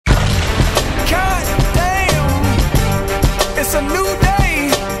It's a new day.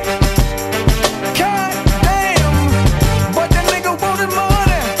 God damn. But that nigga wanted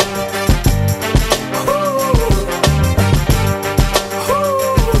money.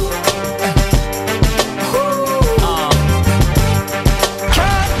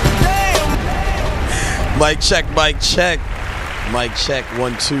 God damn. Mic check, mic check. Mic check,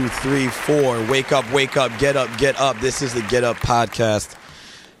 1, 2, 3, 4. Wake up, get up, get up. This is the Get Up Podcast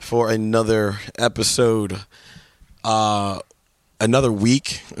for another episode. Another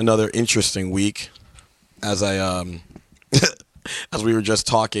week, another interesting week. As I as we were just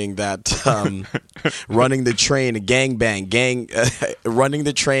talking that running the train, a running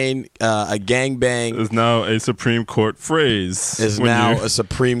the train, a gangbang is now a Supreme Court phrase. A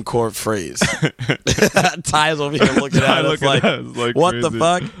Supreme Court phrase. Ty's over here looking at us like what crazy. the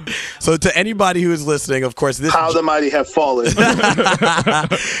fuck? So to anybody who is listening, of course, this how the mighty have fallen.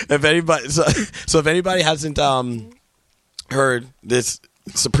 if anybody hasn't heard, this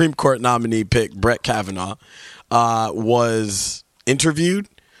Supreme Court nominee pick, Brett Kavanaugh, was interviewed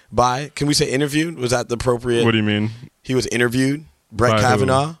by, can we say interviewed? Was that the appropriate? What do you mean? He was interviewed, Brett By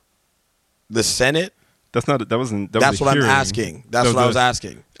Kavanaugh, who? the Senate. That's what was I'm asking. That's what I was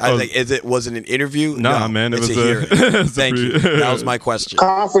asking. I was like, was it an interview? Nah, no, man, it it's was a hearing. Thank you. That was my question.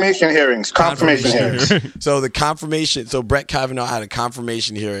 Confirmation hearings. So the confirmation. So Brett Kavanaugh had a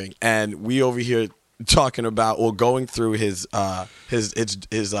confirmation hearing, and we over here talking about, well, going through his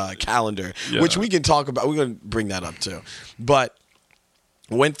calendar, which we can talk about. We're going to bring that up too, but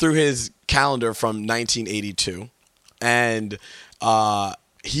went through his calendar from 1982, and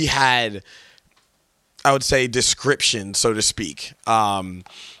he had, I would say, description, so to speak,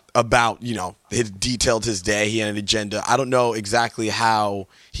 about, his detailed his day. He had an agenda. I don't know exactly how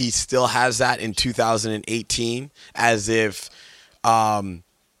he still has that in 2018, as if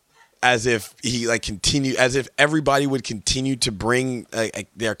he as if everybody would continue to bring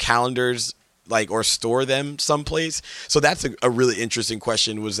their calendars or store them someplace. So that's a really interesting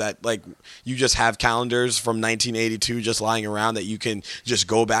question, was that you just have calendars from 1982 just lying around that you can just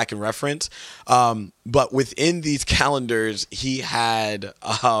go back and reference. But within these calendars, he had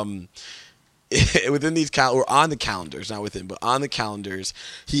within these or on the calendars, not within, but on the calendars,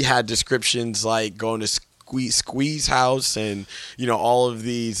 he had descriptions like going to Squeeze house, and all of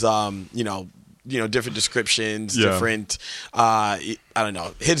these different descriptions, different I don't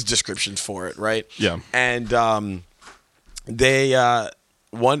know, his descriptions for it, right? Yeah. And they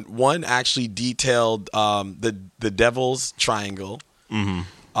one actually detailed the Devil's Triangle. Mm-hmm.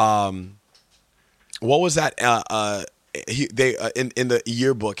 What was that? They in the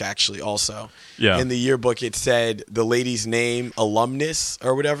yearbook, actually, also. Yeah. In the yearbook, it said the lady's name, alumnus,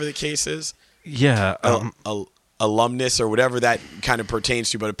 or whatever the case is. Yeah. Alumnus, or whatever that kind of pertains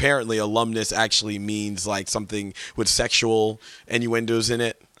to, but apparently alumnus actually means something with sexual innuendos in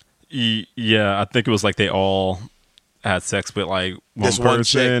it. Yeah, I think it was they all had sex with one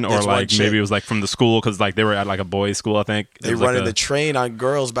person, or maybe it was from the school, because they were at a boys' school. I think they running the train on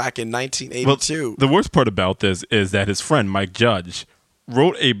girls back in 1982. Well, the worst part about this is that his friend Mike Judge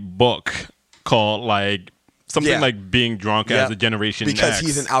wrote a book called something like Being Drunk as a Generation because X.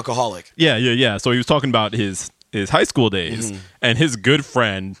 He's an alcoholic. Yeah. So he was talking about his high school days, and his good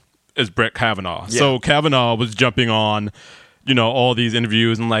friend is Brett Kavanaugh. Yeah. So Kavanaugh was jumping on, all these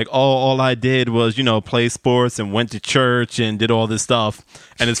interviews and all I did was, play sports and went to church and did all this stuff.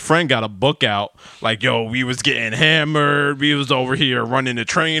 And his friend got a book out yo, we was getting hammered. We was over here running the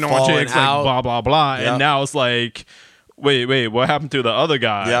train on chicks, blah, blah, blah. Yep. And now it's wait, what happened to the other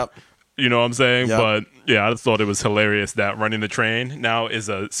guy? Yep. You know what I'm saying? Yep. But yeah, I just thought it was hilarious that running the train now is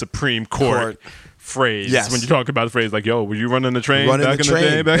a Supreme Court phrase. Yes. When you talk about the phrase yo, were you running the train back in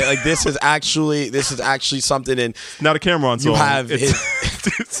the day? This is actually something in not a Cameron song. You have it's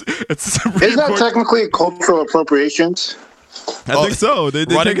Isn't that technically cultural appropriations? I think so. They're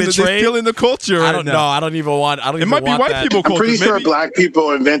stealing the culture. I don't know. I don't even want. It might be white people culture. I'm pretty sure black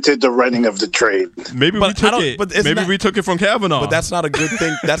people invented the running of the train. Maybe we took it. Maybe we took it from Kavanaugh. But that's not a good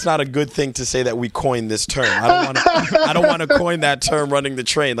thing. That's not a good thing to say that we coined this term. I don't want to coin that term, running the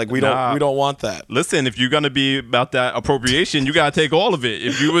train. We don't want that. Listen, if you're gonna be about that appropriation, you gotta take all of it.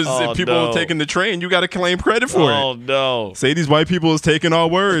 If people were taking the train, you gotta claim credit for it. Oh no! Say these white people is taking our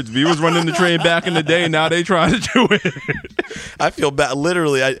words. We was running the train back in the day. Now they trying to do it. I feel bad.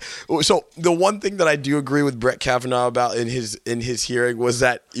 Literally, so the one thing that I do agree with Brett Kavanaugh about in his hearing was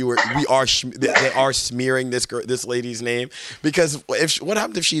that they are smearing this lady's name, because what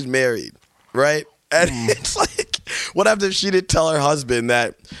happened if she's married, right? And it's what happened if she didn't tell her husband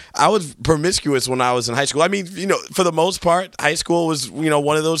that I was promiscuous when I was in high school? I mean, for the most part, high school was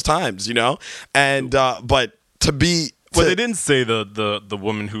one of those times, and but to be Well, they didn't say the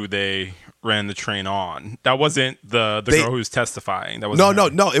woman who they ran the train on. That wasn't the girl who's testifying. That was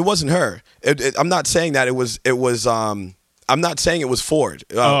no, it wasn't her. I'm not saying that it was. I'm not saying it was Ford.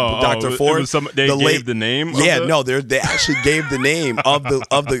 Dr. Ford. It was they gave the name. Yeah, no, they actually gave the name of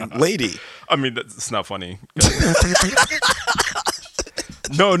the lady. I mean, it's not funny.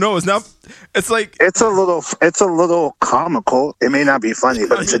 No, it's not. It's like It's a little comical. It may not be funny,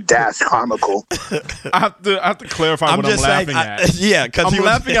 but it's a dash comical. I have to clarify what I'm laughing at. Yeah, because I'm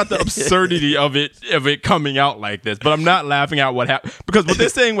laughing at the absurdity of it coming out like this, but I'm not laughing at what happened, because what they're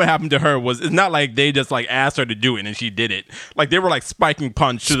saying what happened to her was, it's not like they just like asked her to do it and she did it. Like they were like spiking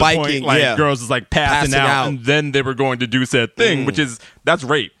punch to the point like girls was like passing out, and then they were going to do said thing, which is, that's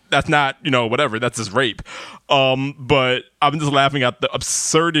rape. That's not, whatever. That's just rape. But I'm just laughing at the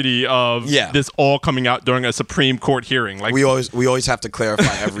absurdity of this all coming out during a Supreme Court hearing. Like we always have to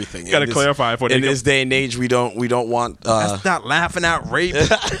clarify everything. Got to clarify for in this day and age. We don't want. That's not laughing at rape.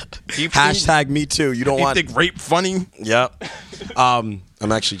 Hashtag me too. You don't want. Think rape funny? Yep. I'm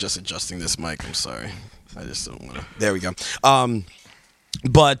actually just adjusting this mic. I'm sorry. I just don't want to. There we go.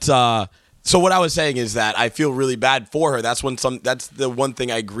 So what I was saying is that I feel really bad for her. That's the one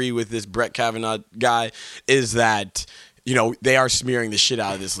thing I agree with this Brett Kavanaugh guy, is that, they are smearing the shit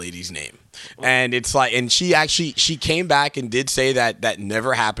out of this lady's name. And it's like, and she came back and did say that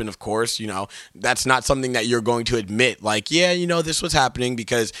never happened. Of course, that's not something that you're going to admit. Like, this was happening,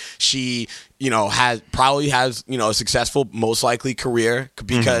 because she, has a successful, most likely career,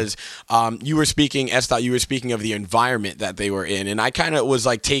 because you were speaking of the environment that they were in. And I kind of was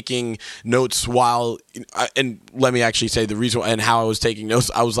like taking notes while, and let me actually say the reason and how I was taking notes.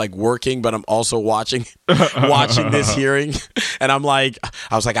 I was like working, but I'm also watching this hearing. And I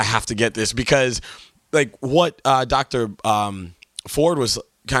was like, I have to get this, because like what Dr. Ford was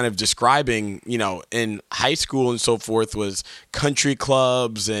kind of describing, in high school and so forth, was country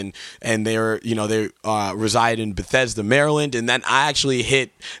clubs, and they reside in Bethesda, Maryland. And then I actually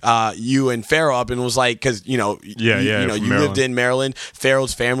hit you and Farrell up and was like, because you lived in Maryland.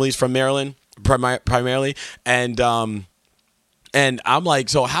 Farrell's family's from Maryland primarily, and I'm like,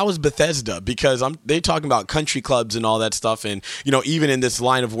 so how is Bethesda? Because they talking about country clubs and all that stuff. And, even in this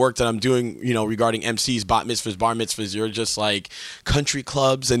line of work that I'm doing, regarding MCs, bat mitzvahs, bar mitzvahs, you're just like country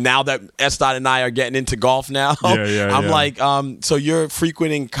clubs. And now that S-Dot and I are getting into golf now, I'm like, so you're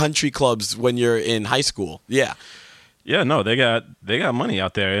frequenting country clubs when you're in high school. Yeah. Yeah, no, they got money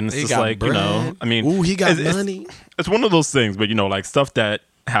out there. And it's just like, bread. I mean, ooh, he got money. It's one of those things, but like stuff that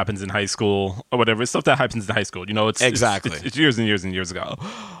happens in high school or whatever, stuff that happens in high school, it's exactly it's years and years and years ago,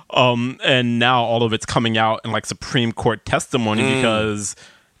 and now all of it's coming out in like Supreme Court testimony, because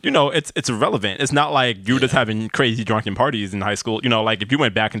it's irrelevant. It's not like you were just having crazy drunken parties in high school, like if you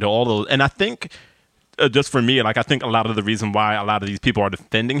went back into all those. And I think just for me, like I think a lot of the reason why a lot of these people are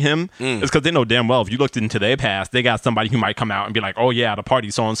defending him is because they know damn well if you looked into their past, they got somebody who might come out and be like, oh yeah, the party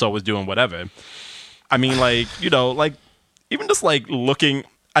so and so was doing whatever. I mean, like like even just like looking,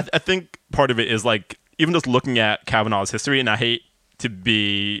 I think part of it is like even just looking at Kavanaugh's history, and I hate to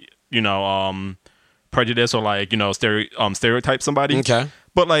be, prejudiced or like, stereotype somebody. Okay.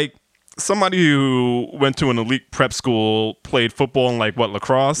 But like somebody who went to an elite prep school, played football and like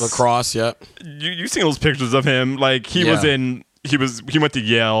lacrosse. Lacrosse, yeah. You've seen those pictures of him. Like he went to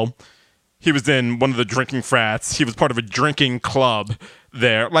Yale. He was in one of the drinking frats. He was part of a drinking club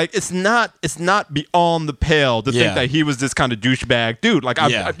there. Like it's not beyond the pale to think that he was this kind of douchebag dude. Like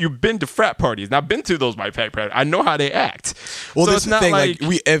you've been to frat parties, and I've been to those my frat parties. I know how they act. Well, so this is the thing. Like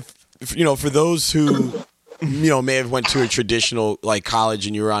if for those who may have went to a traditional like college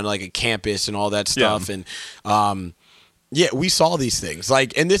and you were on like a campus and all that stuff, and we saw these things.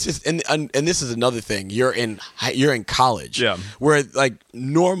 Like, and this is and this is another thing. You're in college, where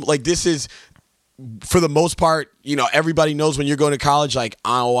like this is. For the most part, everybody knows when you're going to college, like,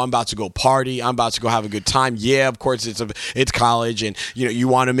 oh, I'm about to go party. I'm about to go have a good time. Yeah, of course, it's college, and you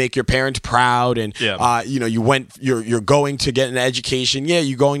want to make your parents proud, and you're going to get an education. Yeah,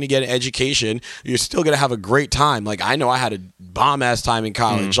 you're going to get an education. You're still gonna have a great time. Like I know I had a bomb ass time in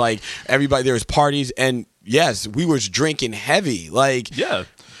college. Like everybody, there was parties, and yes, we was drinking heavy. Like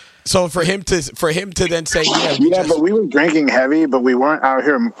So for him to then say, but we were drinking heavy, but we weren't out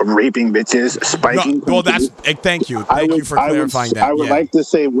here raping bitches, spiking. No, well, thank you for clarifying that. I would like to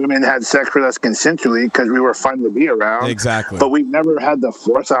say women had sex with us consensually because we were fun to be around. Exactly. But we never had to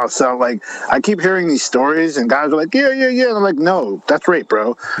force ourselves. Like I keep hearing these stories, and guys are like, yeah. And I'm like, no, that's rape,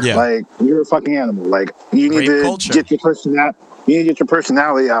 bro. Yeah. Like you're a fucking animal. Like you need to get your personality. You need to get your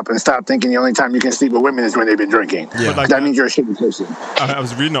personality up and stop thinking the only time you can sleep with women is when they've been drinking. Yeah. Like that means you're a shitty person. I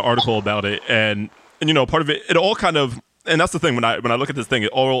was reading an article about it, and And part of it all kind of, and that's the thing, when I look at this thing,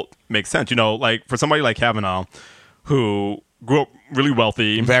 it all makes sense. Like for somebody like Kavanaugh, who grew up really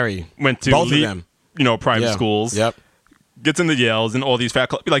wealthy, went to both of them, private schools, gets into Yales and all these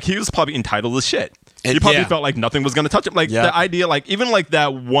like he was probably entitled to shit. And he probably felt like nothing was going to touch him. Like the idea, like even like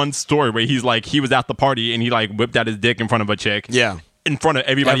that one story where he's like, he was at the party and he like whipped out his dick in front of a chick. Yeah. In front of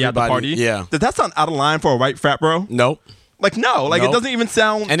everybody at the party. Yeah. Does that sound out of line for a white frat bro? Nope. Like, no. Like, it doesn't even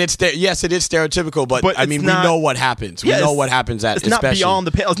sound... And yes, it is stereotypical, but I mean, we know what happens. We know what happens at... It's not beyond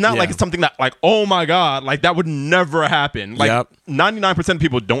the pale. It's not like it's something that, like, oh my God, like, that would never happen. Like, 99% of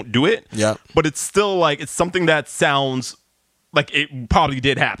people don't do it. Yeah. But it's still, like, it's something that sounds like it probably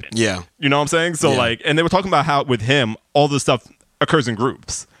did happen. Yeah. You know what I'm saying? So, like, and they were talking about how, with him, all this stuff occurs in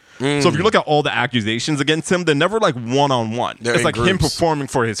groups. So if you look at all the accusations against him, they're never like one-on-one. It's like him performing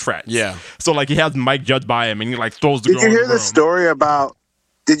for his friends. Yeah. So like he has Mike Judge by him and he like throws the girl in the room.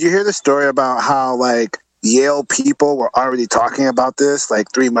 Did you hear the story about how like Yale people were already talking about this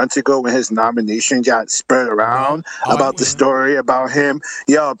like 3 months ago when his nomination got spread around about the story about him?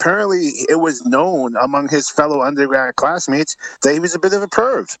 Apparently it was known among his fellow undergrad classmates that he was a bit of a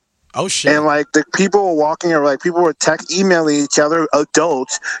perv. Oh shit! And like the people were walking, or like people were emailing each other,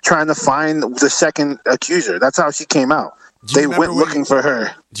 adults trying to find the second accuser. That's how she came out. They went looking for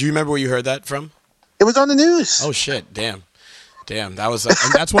her. Do you remember where you heard that from? It was on the news. Oh shit! Damn, that was. And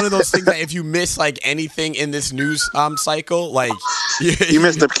that's one of those things that if you miss like anything in this news cycle, like you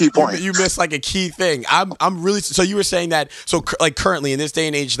missed a key point. You missed like a key thing. I'm really. So you were saying that. So like currently in this day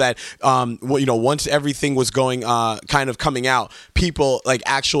and age, that once everything was going kind of coming out, people like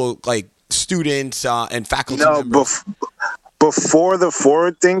actual like students and faculty. Before the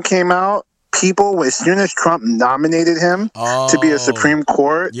Ford thing came out, people, as soon as Trump nominated him to be a Supreme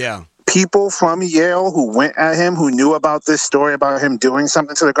Court, people from Yale who went at him, who knew about this story about him doing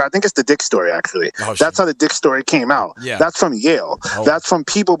something to the girl. I think it's the Dick story, actually. That's how the Dick story came out. Yeah. That's from Yale. That's from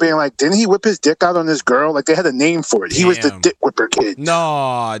people being like, didn't he whip his dick out on this girl? Like, they had a name for it. Damn. He was the Dick Whipper kid.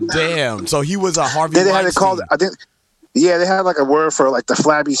 No, damn. So he was a Harvey Weinstein. They had it called, I think, they had like a word for like the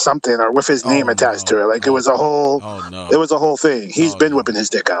flabby something or with his name attached to it. Like it was a whole, it was a whole thing. He's been whipping his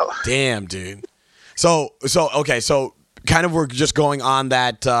dick out. Damn, dude. So kind of we're just going on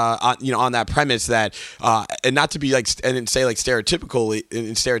that on that premise that and not to be like and say like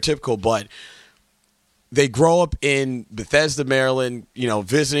stereotypical, but they grow up in Bethesda, Maryland,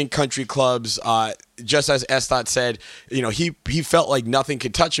 visiting country clubs. Just as Estat said, he felt like nothing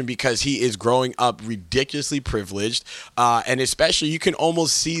could touch him because he is growing up ridiculously privileged, and especially you can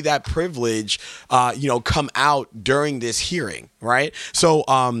almost see that privilege, come out during this hearing, right? So,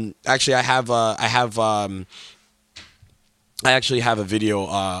 actually, I actually have a video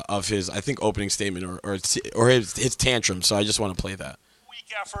of his, I think, opening statement or his tantrum. So I just want to play that.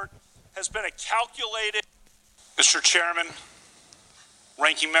 Week effort has been a calculated. Mr. Chairman,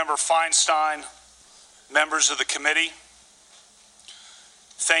 Ranking Member Feinstein, members of the committee,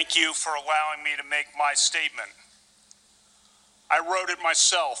 thank you for allowing me to make my statement. I wrote it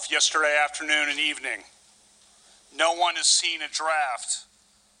myself yesterday afternoon and evening. No one has seen a draft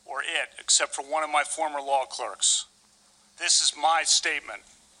or it except for one of my former law clerks. This is my statement.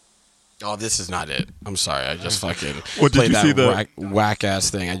 Oh, this is not it. I'm sorry. I just fucking did played you see that whack ass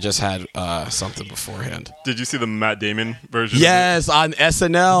thing. I just had something beforehand. Did you see the Matt Damon version? Yes, on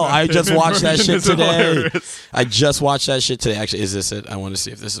SNL. I just watched that shit today. I just watched that shit today. Actually, is this it? I want to see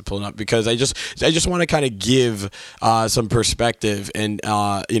if this is pulling up because I just want to kind of give some perspective and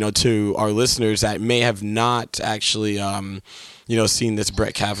to our listeners that may have not actually seen this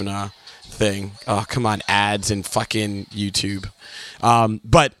Brett Kavanaugh thing. Oh, come on, ads and fucking YouTube.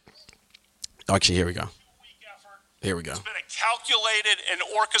 But actually, here we go. Here we go. It's been a calculated and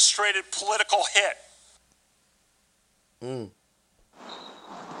orchestrated political hit.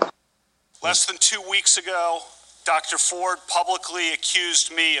 Less than 2 weeks ago, Dr. Ford publicly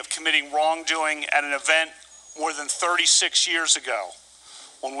accused me of committing wrongdoing at an event more than 36 years ago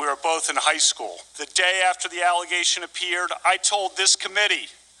when we were both in high school. The day after the allegation appeared, I told this committee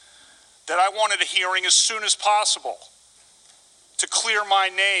that I wanted a hearing as soon as possible to clear my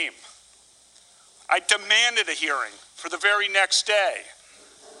name. I demanded a hearing for the very next day.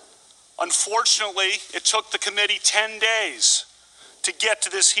 Unfortunately, it took the committee 10 days to get to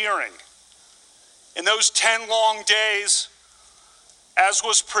this hearing. In those 10 long days, as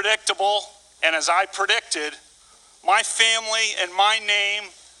was predictable and as I predicted, my family and my name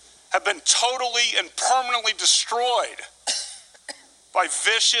have been totally and permanently destroyed by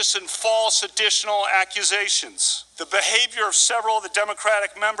vicious and false additional accusations. The behavior of several of the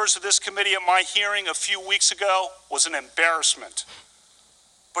Democratic members of this committee at my hearing a few weeks ago was an embarrassment.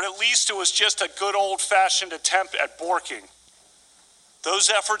 but at least it was just a good old-fashioned attempt at borking. Those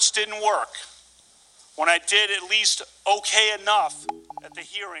efforts didn't work. When I did at least okay enough at the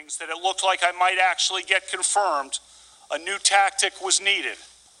hearings that it looked like I might actually get confirmed, a new tactic was needed.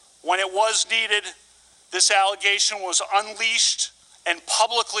 When it was needed, this allegation was unleashed and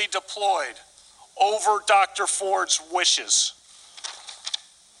publicly deployed over Dr. Ford's wishes.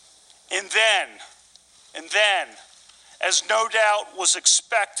 And then, as no doubt was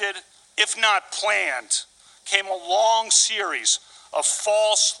expected, if not planned, came a long series of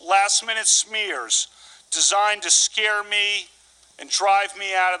false last-minute smears designed to scare me and drive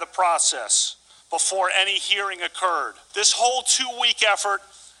me out of the process before any hearing occurred. This whole 2-week effort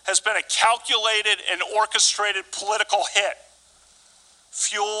has been a calculated and orchestrated political hit,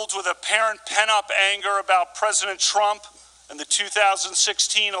 fueled with apparent pent-up anger about President Trump and the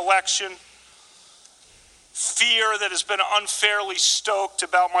 2016 election, fear that has been unfairly stoked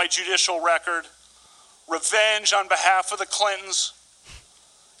about my judicial record, revenge on behalf of the Clintons,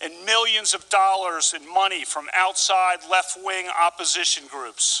 and millions of dollars in money from outside left-wing opposition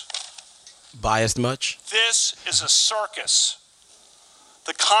groups. Biased much? This is a circus.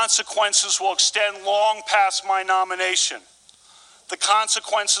 The consequences will extend long past my nomination. The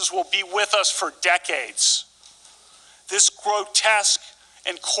consequences will be with us for decades. This grotesque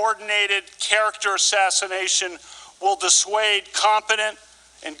and coordinated character assassination will dissuade competent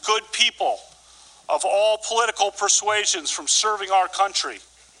and good people of all political persuasions from serving our country.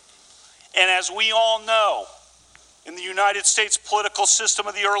 And as we all know, in the United States political system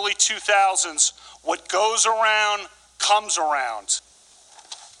of the early 2000s, what goes around comes around.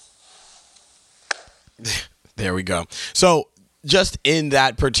 There we go. So just in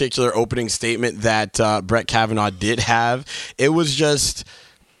that particular opening statement that Brett Kavanaugh did have, it was just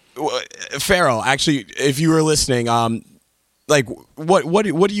Pharaoh. Actually, if you were listening, like what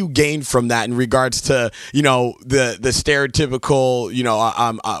do you gain from that in regards to, you know, the stereotypical, you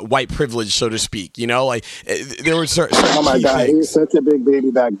know, white privilege, so to speak, you know, like there were certain oh my god things. He's such a big baby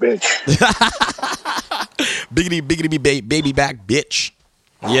back bitch. biggity baby back bitch.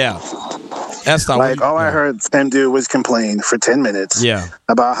 Yeah, that's not like all I heard him do was complain for 10 minutes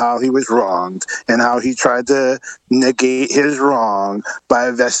about how he was wronged and how he tried to negate his wrong by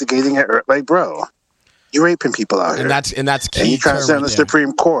investigating it. Like, bro, you're raping people out here, and that's key. And you trying to send the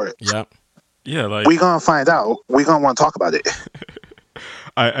Supreme Court. Yeah, like we gonna find out. We gonna want to talk about it.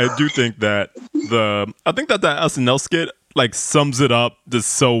 I do think that I think that SNL skit like sums it up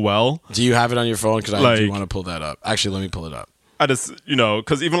just so well. Do you have it on your phone? Because I do want to pull that up. Actually, let me pull it up. I just, you know,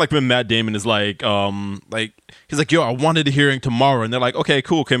 because even like when Matt Damon is like he's like, yo, I wanted a hearing tomorrow, and they're like, okay,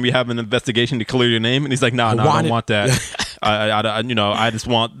 cool, can we have an investigation to clear your name? And he's like, no, I don't want that. I just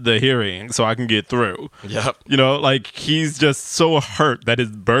want the hearing so I can get through. Yep. You know, like he's just so hurt that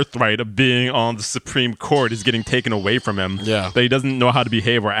his birthright of being on the Supreme Court is getting taken away from him. Yeah. That he doesn't know how to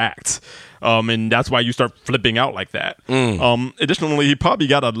behave or act. And that's why you start flipping out like that. Additionally, he probably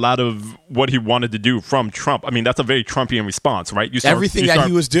got a lot of what he wanted to do from Trump. I mean, that's a very Trumpian response, right? Everything that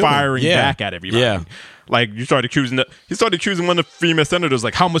he was doing, firing back at everybody. Yeah. Like he started accusing one of the female senators,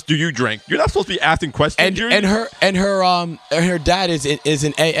 like, how much do you drink? You're not supposed to be asking questions. And her dad is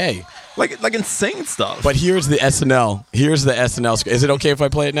in AA. Like insane stuff. But here's the SNL. Is it okay if I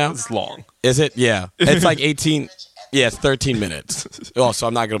play it now? It's long. Is it? Yeah. It's like 18. Yeah, it's 13 minutes. Oh, so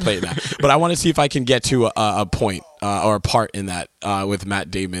I'm not going to play it now. But I want to see if I can get to a point or a part in that with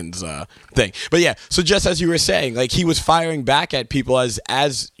Matt Damon's thing. But yeah, so just as you were saying, like he was firing back at people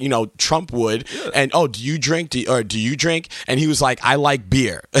as you know, Trump would. Yeah. And, oh, do you drink? Do you drink? And he was like, I like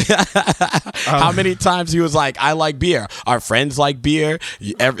beer. How many times he was like, I like beer. Our friends like beer.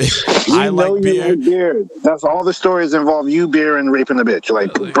 I like beer. That's all the stories involve you, beer, and raping a bitch.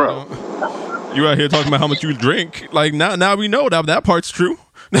 Like, bro. You out here talking about how much you drink. Like now we know that part's true.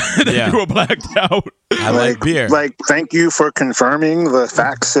 You were blacked out. I like beer. Like, thank you for confirming the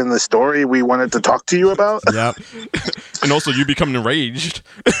facts in the story we wanted to talk to you about. Yep. And also you become enraged.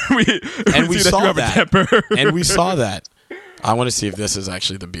 we saw that. And we saw that. I want to see if this is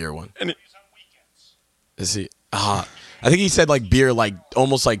actually the beer one. Is he? I think he said like beer like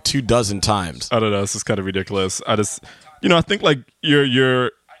almost like 24 times. I don't know. This is kind of ridiculous. I think like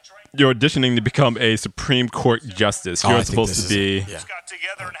you're auditioning to become a Supreme Court justice. You're supposed to be. Got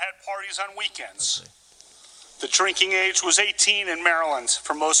together and had parties on weekends. The drinking age was 18 in Maryland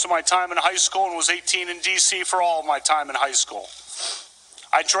for most of my time in high school and was 18 in D.C. for all of my time in high school.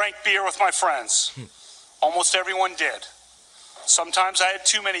 I drank beer with my friends. Almost everyone did. Sometimes I had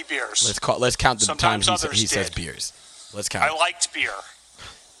too many beers. Let's count the Sometimes times he says beers. Let's count. I liked beer.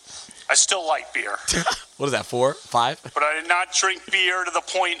 I still like beer. What is that, 4, 5? But I did not drink beer to the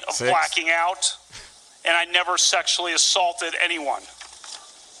point of 6. blacking out, and I never sexually assaulted anyone.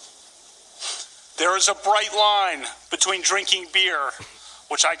 There is a bright line between drinking beer,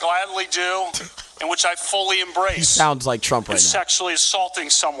 which I gladly do, and which I fully embrace. He sounds like Trump right and now. sexually assaulting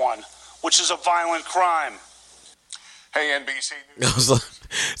someone, which is a violent crime. Hey, NBC News.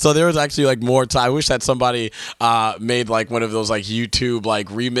 So there was actually like more time. I wish that somebody made like one of those like YouTube like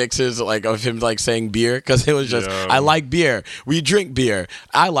remixes like of him like saying beer, because it was just I like beer, we drink beer,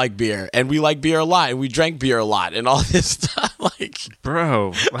 I like beer, and we like beer a lot, and we drank beer a lot, and all this stuff. Like,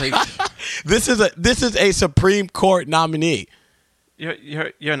 bro, like this is a Supreme Court nominee.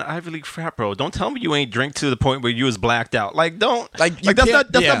 You're an Ivy League frat bro. Don't tell me you ain't drink to the point where you was blacked out. Like, don't like that's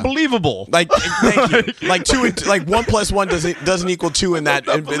not believable. Like, thank you. Like 1 + 1 doesn't equal 2 in that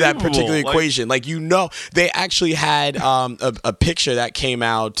particular equation. Like, they actually had a picture that came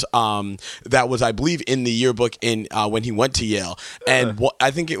out that was, I believe, in the yearbook when he went to Yale, and I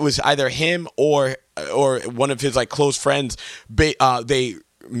think it was either him or one of his like close friends. They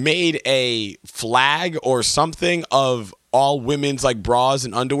made a flag or something of all women's like bras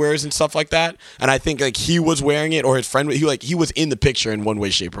and underwears and stuff like that, and I think like he was wearing it, or his friend, he was in the picture in one way,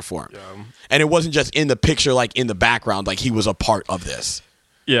 shape, or form. And it wasn't just in the picture, like in the background, like he was a part of this.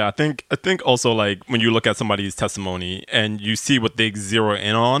 Yeah, I think also like when you look at somebody's testimony and you see what they zero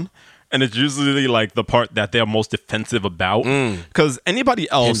in on, and it's usually like the part that they're most defensive about, because anybody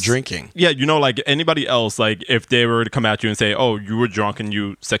else drinking, like anybody else, like if they were to come at you and say, "Oh, you were drunk and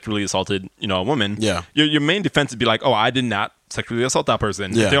you sexually assaulted, a woman," your main defense would be like, "Oh, I did not sexually assault that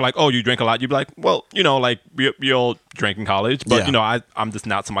person." Yeah. If they're like, "Oh, you drank a lot," you'd be like, "Well, like we all drank in college, but I'm just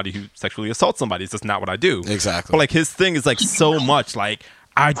not somebody who sexually assaults somebody. It's just not what I do." Exactly. But like his thing is like so much like,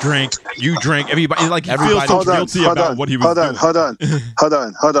 I drank, you drank, everybody. Like, he feels so guilty about what he was doing.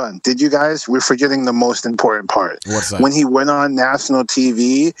 Hold on. Did you guys? We're forgetting the most important part. What's that? When he went on national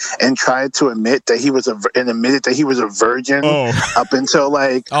TV and tried to admit that he was a virgin up until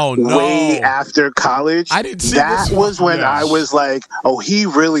way after college. I didn't see that. This was when I was like, oh, he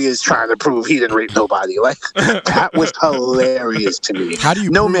really is trying to prove he didn't rape nobody. Like, that was hilarious to me. How do you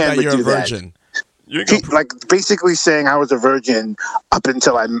prove that you're a virgin? Basically saying I was a virgin up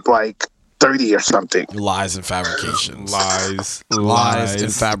until I'm like 30 or something. Lies and fabrications. Lies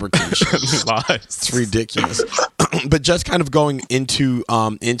and fabrications. Lies. It's ridiculous. But just kind of going into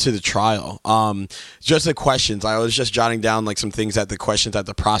the trial, just the questions. I was just jotting down like some things the questions that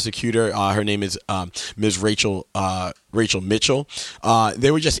the prosecutor, her name is Ms. Rachel Mitchell.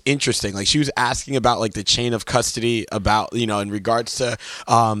 They were just interesting. Like, she was asking about like the chain of custody, about in regards to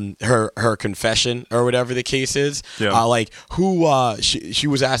her confession or whatever the case is. Yeah. Like who she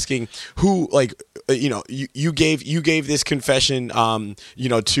was asking who, like, you gave this confession to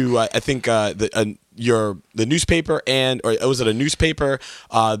I think the newspaper, or was it a newspaper,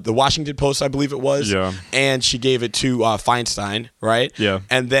 the Washington Post, I believe it was. Yeah. And she gave it to Feinstein, right? Yeah.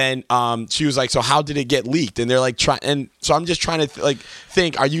 And then she was like, so how did it get leaked? And they're like, so I'm just trying to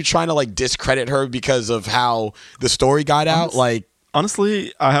think, are you trying to like discredit her because of how the story got out?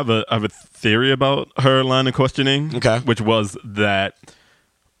 Honestly, I have a theory about her line of questioning. Okay. Which was that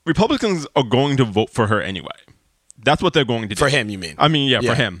Republicans are going to vote for her anyway. That's what they're going to do. For him, you mean? I mean, yeah,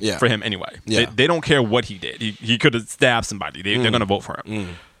 Yeah, for him. yeah. For him anyway. Yeah. They don't care what he did. He could have stabbed somebody. They're going to vote for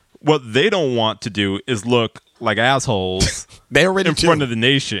him. What they don't want to do is look like assholes They already in do. front of the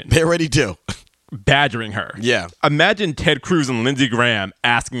nation. They already do. Badgering her. Yeah. Imagine Ted Cruz and Lindsey Graham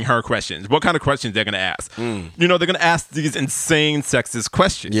asking her questions. What kind of questions they're going to ask? They're going to ask these insane sexist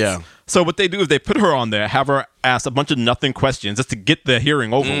questions. Yeah. So what they do is they put her on there, have her ask a bunch of nothing questions just to get the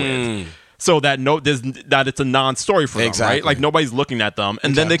hearing over with. So that that it's a non-story for them, Exactly. right? Like, nobody's looking at them,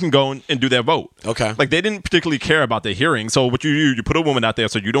 and then they can go and do their vote. Okay. Like, they didn't particularly care about the hearing. So what you do, you put a woman out there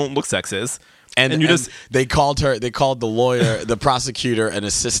so you don't look sexist, and you just they called the lawyer, the prosecutor, an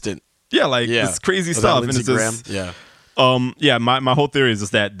assistant. this crazy Was that stuff. Lindsey And it's Graham? just, Yeah. My whole theory is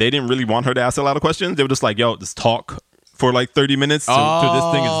just that they didn't really want her to ask a lot of questions. They were just like, yo, just talk for like 30 minutes till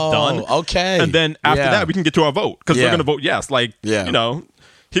this thing is done. Okay. And then after that, we can get to our vote, because Yeah. we're going to vote yes. Like, Yeah.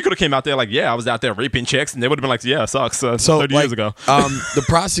 he could have came out there like, yeah, I was out there raping chicks, and they would have been like, yeah, it sucks. So 30 years ago. The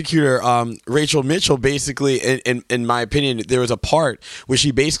prosecutor, Rachel Mitchell, basically, in my opinion, there was a part where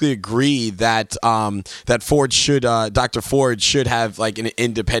she basically agreed that Dr. Ford should have like an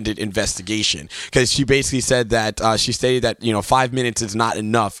independent investigation, because she basically said that she stated that 5 minutes is not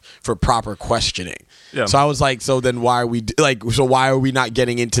enough for proper questioning. Yeah. So I was like, so then why are we why are we not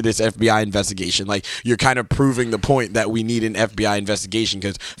getting into this FBI investigation? Like, you're kind of proving the point that we need an FBI investigation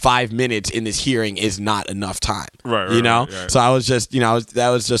because 5 minutes in this hearing is not enough time. Right. You know? Right. So I was just, that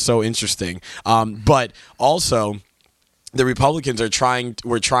was just so interesting. But also, the Republicans were trying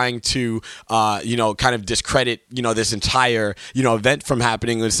to, kind of discredit, this entire, event from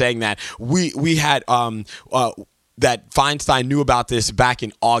happening, and saying that we had, that Feinstein knew about this back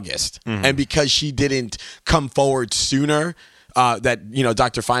in August, and because she didn't come forward sooner, that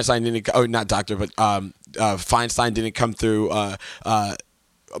Dr. Feinstein didn't, not doctor, but Feinstein didn't come through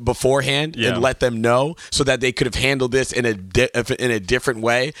beforehand and let them know, so that they could have handled this in a different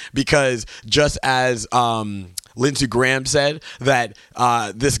way. Because just as Lindsey Graham said that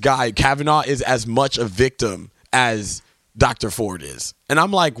this guy Kavanaugh is as much a victim as Dr. Ford is, and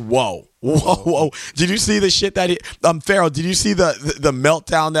I'm like, whoa. Did you see the shit that Farrell? Did you see the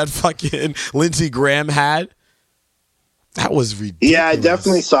meltdown that fucking Lindsey Graham had? That was ridiculous. Yeah, I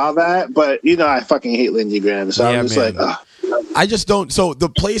definitely saw that, but I fucking hate Lindsey Graham, so I'm just like, ugh. I just don't. So the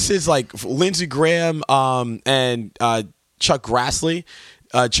places like Lindsey Graham and Chuck Grassley.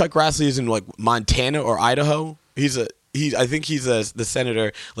 Chuck Grassley is in like Montana or Idaho. I think he's the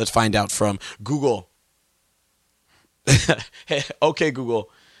senator. Let's find out from Google. Okay,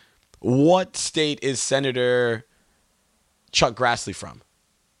 Google. What state is Senator Chuck Grassley from?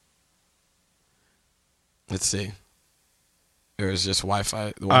 Let's see. There is just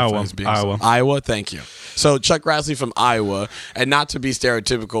Wi-Fi. The Wi-Fi is being Iowa. Thank you. So Chuck Grassley from Iowa, and not to be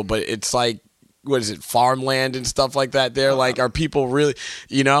stereotypical, but it's like, what is it, farmland and stuff like that there? Like, are people really,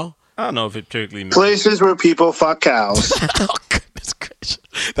 I don't know if it particularly matters. Places where people fuck cows. Oh, goodness gracious.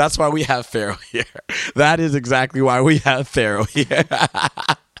 That's why we have Pharaoh here. That is exactly why we have Pharaoh here.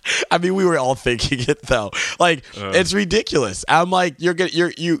 I mean, we were all thinking it though. Like, it's ridiculous. I'm like,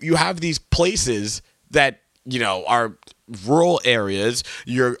 you have these places that are rural areas.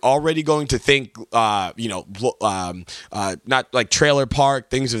 You're already going to think, not like trailer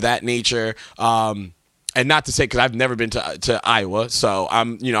park, things of that nature. And not to say, because I've never been to Iowa, so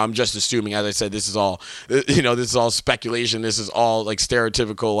I'm just assuming. As I said, this is all this is all speculation. This is all like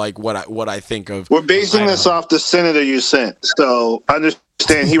stereotypical, like what I think of. We're basing this off the senator you sent, so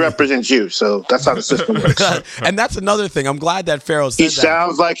understand he represents you. So that's how the system works. And that's another thing. I'm glad that Pharaoh said that. He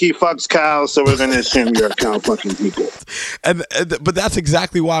sounds like he fucks cows, so we're going to assume you're a cow fucking people. But that's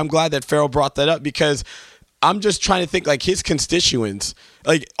exactly why I'm glad that Pharaoh brought that up, because I'm just trying to think, like, his constituents,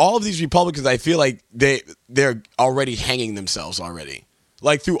 like all of these Republicans, I feel like they're already hanging themselves already,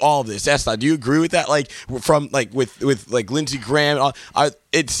 like through all of this. Esther, do you agree with that? Like from like with like Lindsey Graham,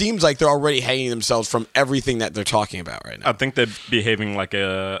 it seems like they're already hanging themselves from everything that they're talking about right now. I think they're behaving like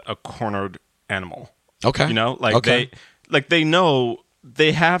a cornered animal. Okay, they know,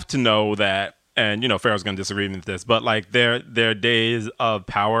 they have to know that, and Pharaoh's going to disagree with this, but like their days of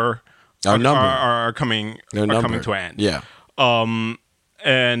power are coming to an end. Yeah.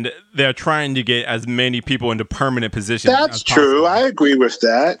 And they're trying to get as many people into permanent positions. That's true. I agree with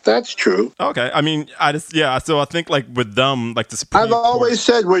that. That's true. Okay. I mean, so I think like with them, like the Supreme I've always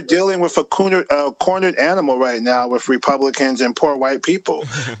said we're dealing with a cornered animal right now with Republicans and poor white people.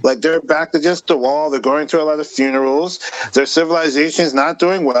 Like, they're back to just the wall. They're going through a lot of funerals. Their civilization is not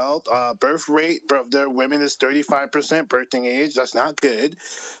doing well. Birth rate of their women is 35% birthing age. That's not good.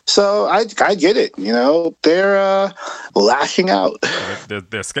 So I get it. They're lashing out.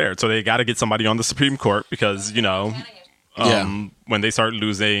 They're scared, so they got to get somebody on the Supreme Court, because when they start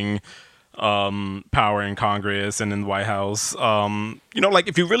losing power in Congress and in the White House, like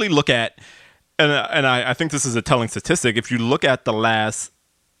if you really look at, and I think this is a telling statistic, if you look at the last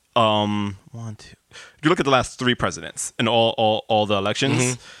if you look at the last 3 presidents in all the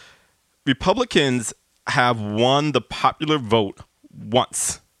elections, Republicans have won the popular vote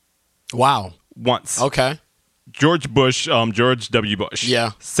once. Wow. Once. Okay. George W. Bush.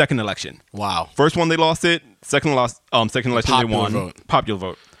 Yeah. Second election. Wow. First one they lost it. Second election they won. Vote. Popular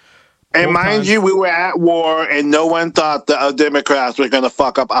vote. And mind you, we were at war, and no one thought the Democrats were going to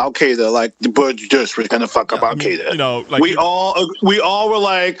fuck up Al Qaeda like the Bush just was going to fuck up Al Qaeda. We all were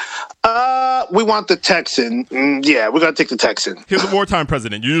like, we want the Texan. Yeah, we're going to take the Texan. He was a wartime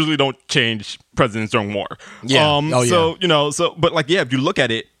president. You usually don't change presidents during war. Yeah. But like, if you look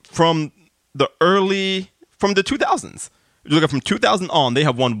at it from the 2000s, if you look at from 2000 on, they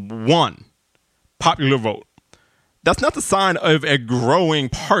have won one popular vote. that's not the sign of a growing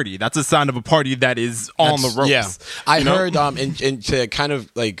party. That's a sign of a party that is on the ropes. Yeah, I heard, and to kind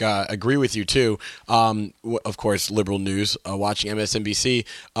of like agree with you too. Of course, liberal news, watching MSNBC,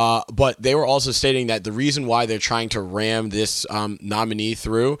 but they were also stating that the reason why they're trying to ram this nominee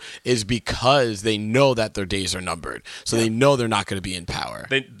through is because they know that their days are numbered. So they know they're not going to be in power.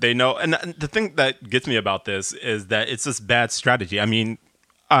 They know, and the thing that gets me about this is that it's just bad strategy. I mean,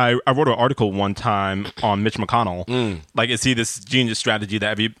 I wrote an article one time on Mitch McConnell. Like, is he this genius strategist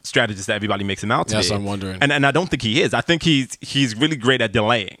that everybody makes him out to be? Yes, I'm wondering. And I don't think he is. I think he's really great at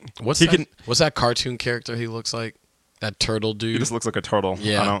delaying. What's that cartoon character he looks like? That turtle dude? He just looks like a turtle.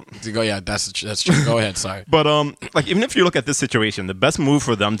 Yeah. That's true. Go ahead, sorry. But like, even if you look at this situation, the best move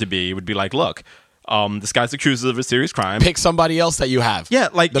for them would be like, look, this guy's accused of a serious crime. Pick somebody else that you have. Yeah,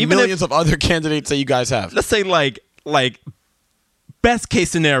 like the millions of other candidates that you guys have. Let's say like best case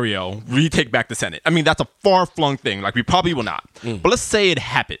scenario, we take back the Senate. I mean, that's a far-flung thing. Like, we probably will not. But let's say it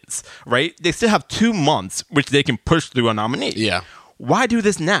happens, right? They still have 2 months which they can push through a nominee. Yeah. Why do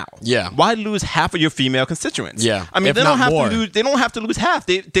this now? Yeah. Why lose half of your female constituents? Yeah. I mean, they don't have to lose half.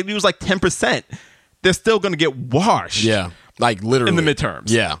 They lose like 10%. They're still going to get washed. Yeah. Like, literally in the midterms.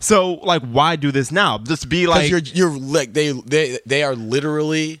 Yeah. So, like, why do this now? Just be like, you're like they are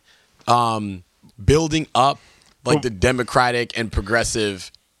literally building up like the Democratic and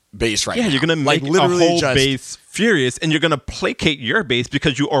progressive base right now. Yeah, you're gonna make a whole base furious, and you're gonna placate your base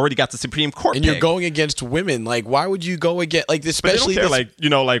because you already got the Supreme Court. And you're going against women. Like, why would you go against especially but they don't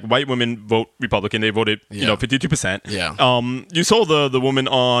care. Like white women vote Republican. They voted 52%. Yeah. You saw the woman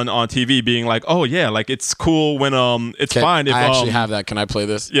on TV being like, oh yeah, like it's cool when it's fine if I actually have that. Can I play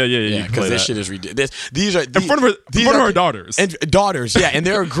this? Yeah. Because this shit is ridiculous. These are in front of her daughters. And daughters, yeah, and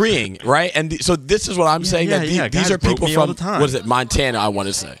they're agreeing, right? And so this is what I'm saying, that these are people from what is it, Montana, I want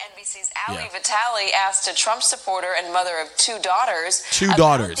to say. NBC's Ali Vitale asked a Trump supporter and mother of 2 daughters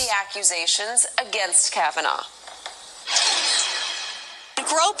about the accusations against Kavanaugh.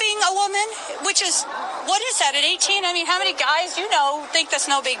 Groping a woman, which is, what is that, at 18? I mean, how many guys think that's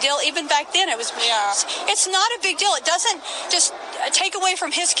no big deal? Even back then, it was, it's not a big deal. It doesn't just take away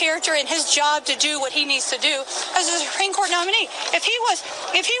from his character and his job to do what he needs to do as a Supreme Court nominee. If he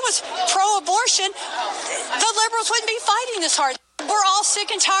was pro-abortion, the liberals wouldn't be fighting this hard. We're all sick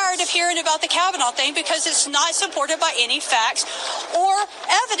and tired of hearing about the Kavanaugh thing because it's not supported by any facts or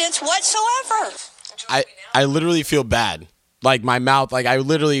evidence whatsoever. I literally feel bad. Like, my mouth, like, I don't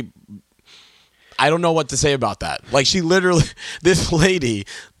know what to say about that. Like, this lady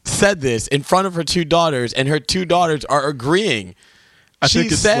said this in front of her 2 daughters, and her 2 daughters are agreeing. She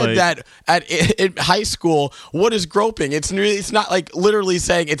said that in high school, what is groping? It's not like literally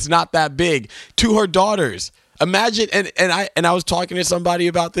saying it's not that big to her daughters. Imagine, and I was talking to somebody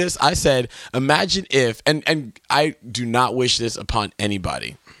about this. I said, imagine if, and I do not wish this upon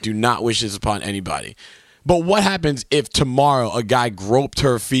anybody. Do not wish this upon anybody. But what happens if tomorrow a guy groped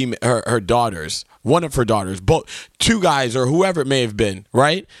her daughters, one of her daughters, both 2 guys or whoever it may have been,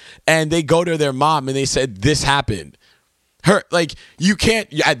 right? And they go to their mom and they said, this happened. You can't,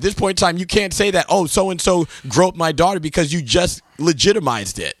 at this point in time, you can't say that, oh, so-and-so groped my daughter because you just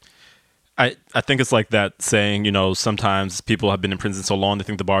legitimized it. I think it's like that saying, sometimes people have been in prison so long they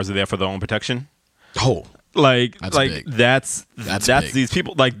think the bars are there for their own protection. Oh. That's big. That's big. These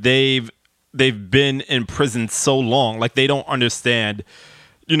people, like, they've been in prison so long, like, they don't understand,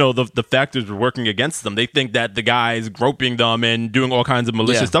 the factors are working against them. They think that the guy's groping them and doing all kinds of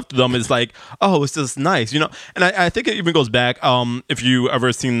malicious stuff to them is like, oh, it's just nice, And I think it even goes back, if you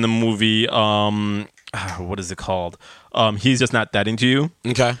ever seen the movie, what is it called? He's Just Not That Into You.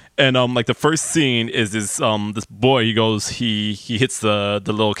 Okay. And like the first scene is this boy, he hits the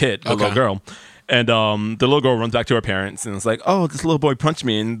little kid, the little girl. And the little girl runs back to her parents and it's like, oh, this little boy punched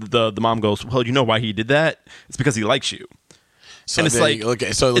me. And the mom goes, well, you know why he did that? It's because he likes you. So it's like,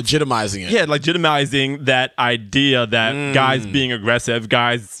 so legitimizing it. Yeah, legitimizing that idea that guys being aggressive,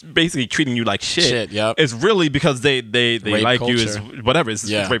 guys basically treating you like shit. Yep. It's really because they like culture. you as whatever.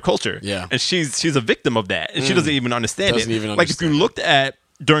 It's rape culture. Yeah. And she's a victim of that. And she doesn't even understand Doesn't it. even Like, if you looked at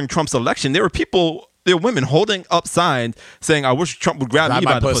during Trump's election, there were women holding up signs saying, I wish Trump would grab me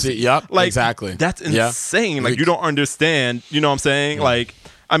by the pussy. Yep, like, exactly. That's insane. Like, you don't understand. You know what I'm saying? Yeah. Like,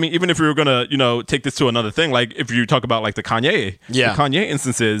 I mean, even if we were gonna, take this to another thing, like if you talk about like the Kanye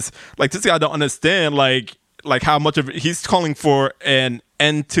instances, like this guy don't understand like how much of it, he's calling for an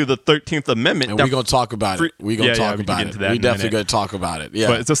end to the 13th Amendment. And we're gonna talk about it. We're gonna talk about it. We definitely gonna talk about it. Yeah,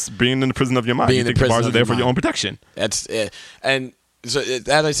 but it's just being in the prison of your mind. You think the bars are there for your own protection. That's it. And So as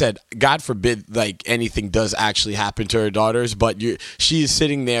I said, God forbid, like anything does actually happen to her daughters, but she is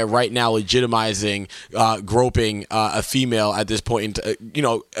sitting there right now legitimizing groping a female at this point.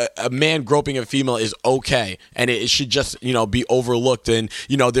 A man groping a female is okay, and it should just be overlooked. And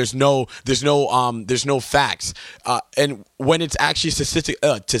there's no facts. And when it's actually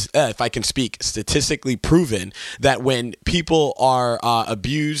if I can speak, statistically proven that when people are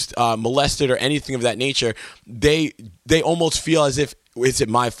abused, molested, or anything of that nature, they almost feel as if, is it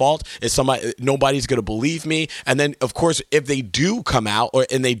my fault? Is nobody's going to believe me? And then, of course, if they do come out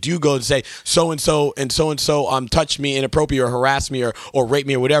and they do go and say so and so touched me inappropriately or harassed me or raped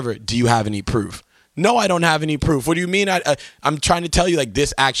me or whatever, do you have any proof? No, I don't have any proof. What do you mean? I'm trying to tell you, like,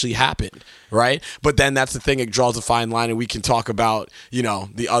 this actually happened, right? But then that's the thing. It draws a fine line, and we can talk about,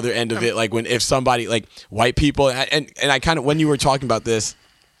 the other end of it. Like if somebody, like white people, and I kind of, when you were talking about this,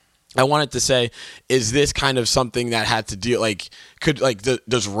 I wanted to say, is this kind of something that had to deal,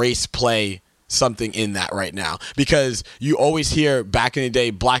 does race play something in that right now? Because you always hear back in the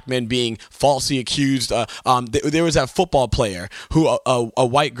day black men being falsely accused. There was that football player who a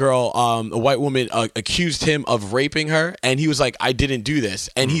white girl, a white woman accused him of raping her, and he was like, I didn't do this,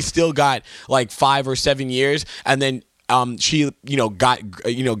 and he still got like 5 or 7 years, and then she got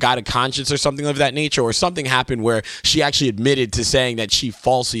a conscience or something of that nature, or something happened where she actually admitted to saying that she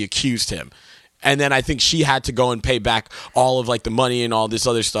falsely accused him. And then I think she had to go and pay back all of like the money and all this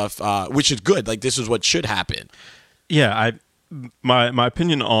other stuff, which is good. Like, this is what should happen. Yeah, my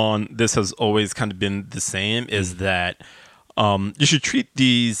opinion on this has always kind of been the same, is that you should treat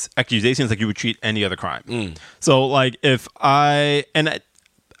these accusations like you would treat any other crime. So like I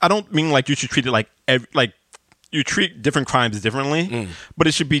don't mean like you should treat it like you treat different crimes differently, but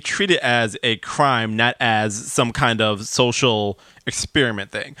it should be treated as a crime, not as some kind of social experiment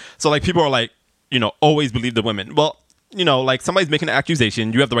thing. So like people are like, always believe the women. Well, like somebody's making an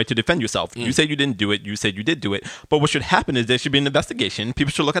accusation, you have the right to defend yourself. You say you didn't do it, you said you did do it. But what should happen is there should be an investigation.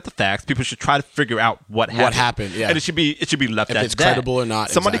 People should look at the facts. People should try to figure out what happened. Yeah. And it should be left if at it's that. Credible or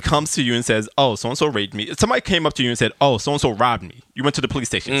not. Somebody exactly. comes to you and says, oh, so-and-so raped me. Somebody came up to you and said, oh, so-and-so robbed me. You went to the police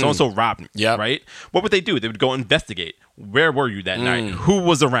station. So-and-so robbed me. Yep. Right? What would they do? They would go investigate. Where were you that night? Who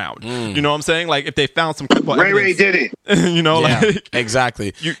was around? You know what I'm saying? Like, if they found some credible Ray did it. like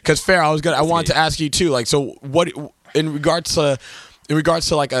exactly. Because Fair, I wanted to ask you too. Like, so what in regards to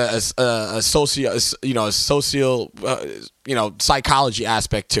like a social psychology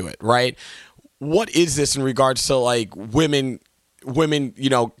aspect to it, right? What is this in regards to like women,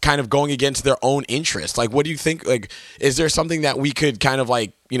 kind of going against their own interests? Like, what do you think? Like, is there something that we could kind of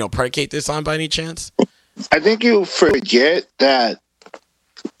like, predicate this on by any chance? I think you forget that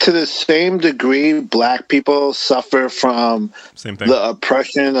to the same degree black people suffer from the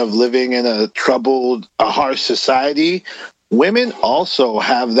oppression of living in a troubled, harsh society. Women also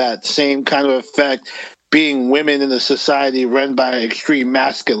have that same kind of effect, being women in a society run by extreme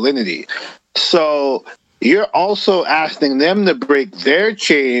masculinity. So you're also asking them to break their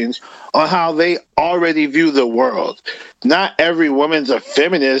chains on how they already view the world. Not every woman's a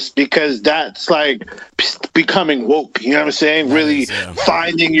feminist, because that's like becoming woke. You know what I'm saying? Really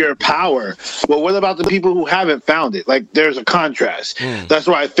finding your power. Well, what about the people who haven't found it? Like, there's a contrast. That's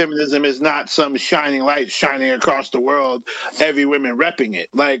why feminism is not some shining light shining across the world, every woman repping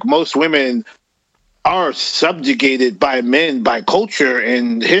it. Like, most women are subjugated by men, by culture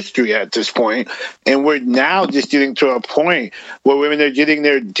and history at this point. And we're now just getting to a point where women are getting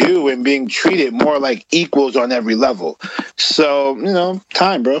their due and being treated more like equals on every level. So,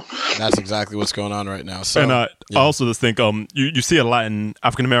 time, bro. That's exactly what's going on right now. So, and I also just think you see a lot in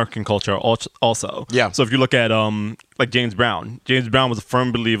African-American culture also. Yeah. So if you look at like James Brown was a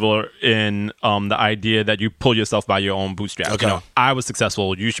firm believer in the idea that you pull yourself by your own bootstraps. Okay. I was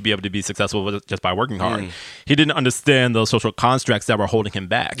successful. You should be able to be successful just by working hard. He didn't understand those social constructs that were holding him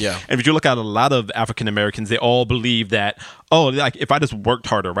back. Yeah. And if you look at a lot of African Americans, they all believe that, like if I just worked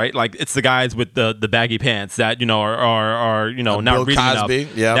harder, right? Like it's the guys with the baggy pants that are not Bill reading Cosby.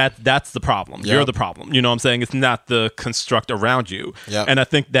 enough. Yeah. That's the problem. You're the problem. You know what I'm saying? It's not the construct around you. Yeah. And I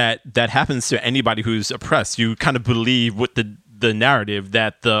think that happens to anybody who's oppressed. You kind of believe what the narrative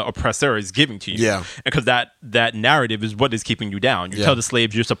that the oppressor is giving to you. Yeah. Because that narrative is what is keeping you down. You tell the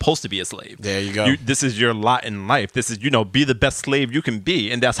slaves you're supposed to be a slave. There you go. This is your lot in life. This is, be the best slave you can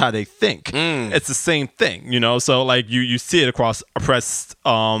be. And that's how they think. It's the same thing, So like you see it across oppressed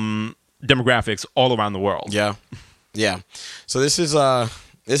demographics all around the world. Yeah. Yeah. So this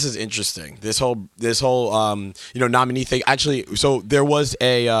is interesting. This whole nominee thing. Actually, so there was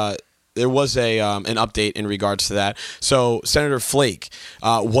an update in regards to that. So Senator Flake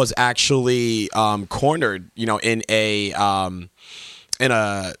was actually cornered, in a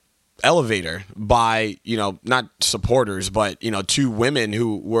elevator by, not supporters, but, 2 women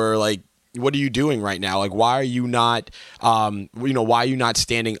who were like, what are you doing right now? Like, why are you not, why are you not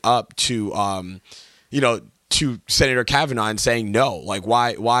standing up to, to Senator Kavanaugh and saying no? Like,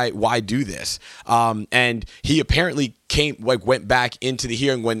 why do this? And he apparently went back into the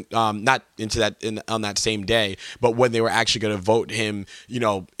hearing when, not into that on that same day, but when they were actually going to vote him,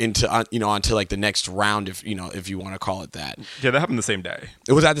 onto like the next round, if you want to call it that. Yeah, that happened the same day.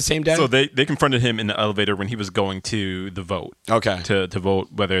 It was at the same day. So they confronted him in the elevator when he was going to the vote. Okay. To vote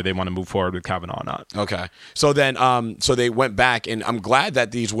whether they want to move forward with Kavanaugh or not. Okay. So then, so they went back, and I'm glad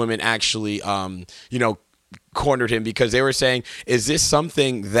that these women actually, cornered him, because they were saying, is this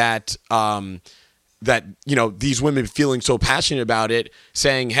something that that these women feeling so passionate about it,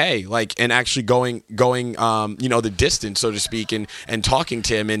 saying, hey, like, and actually going the distance, so to speak, and talking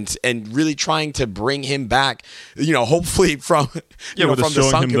to him and really trying to bring him back, hopefully from from the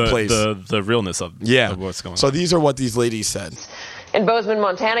sunken place, the realness of what's going on. So these are what these ladies said. In Bozeman,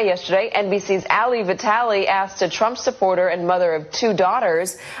 Montana yesterday, NBC's Ali Vitale asked a Trump supporter and mother of 2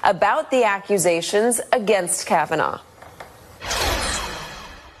 daughters about the accusations against Kavanaugh.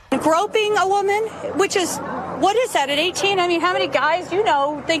 Groping a woman, which is, what is that, at 18? I mean, how many guys,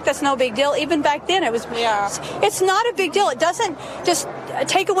 think that's no big deal? Even back then, it was, it's not a big deal. It doesn't just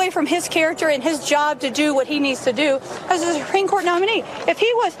take away from his character and his job to do what he needs to do as a Supreme Court nominee. If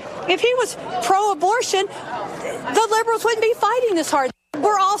he was pro-abortion, the liberals wouldn't be fighting this hard.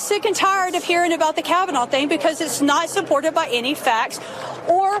 We're all sick and tired of hearing about the Kavanaugh thing because it's not supported by any facts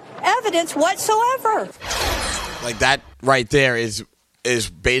or evidence whatsoever. Like, that right there is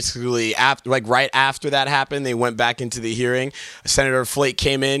basically right after that happened, they went back into the hearing. Senator Flake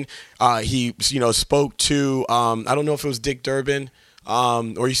came in. He spoke to I don't know if it was Dick Durbin,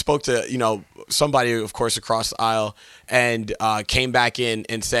 or he spoke to somebody, of course, across the aisle, and came back in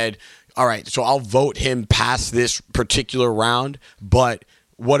and said, all right, so I'll vote him past this particular round, but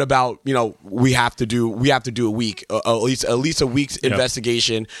what about, we have to do a week, at least a week's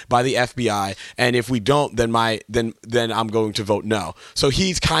investigation by the FBI, and if we don't, then I'm going to vote no. So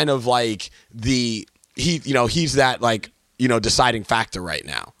he's kind of like he's that, like, deciding factor right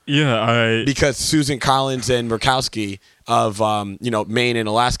now. Yeah, because Susan Collins and Murkowski of Maine and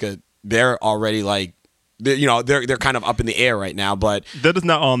Alaska, they're already like, they're kind of up in the air right now, but that is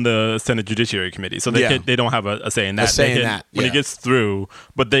not on the Senate Judiciary Committee, so they don't have a say in that. When it gets through,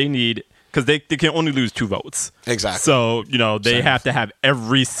 but they need, because they can only lose 2 votes. Exactly. So they have to have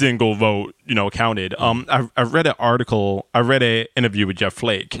every single vote counted. I read an article. I read an interview with Jeff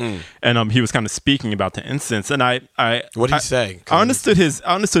Flake, and he was kind of speaking about the instance. And what did he say? I understood his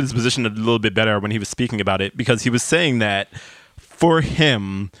position a little bit better when he was speaking about it, because he was saying that for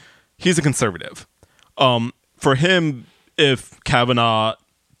him, he's a conservative. For him, if Kavanaugh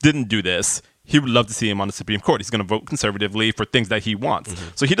didn't do this, he would love to see him on the Supreme Court. He's going to vote conservatively for things that he wants.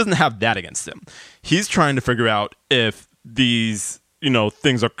 So he doesn't have that against him. He's trying to figure out if these,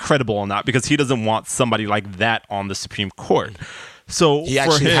 things are credible or not, because he doesn't want somebody like that on the Supreme Court. So he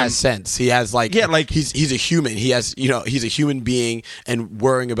actually has sense. He has he's a human. He has, he's a human being and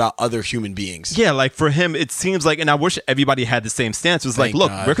worrying about other human beings. Yeah, like for him, it seems like, and I wish everybody had the same stance. It was like,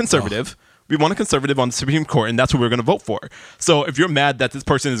 look, we're conservative. We want a conservative on the Supreme Court, and that's what we're going to vote for. So if you're mad that this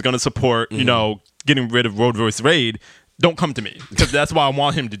person is going to support, getting rid of Roe v. Wade, don't come to me, because that's what I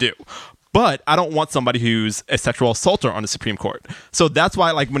want him to do. But I don't want somebody who's a sexual assaulter on the Supreme Court. So that's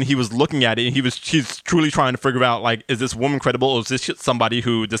why, like, when he was looking at it, he's truly trying to figure out, like, is this woman credible, or is this somebody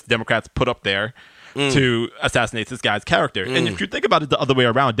who just Democrats put up there to assassinate this guy's character? And if you think about it the other way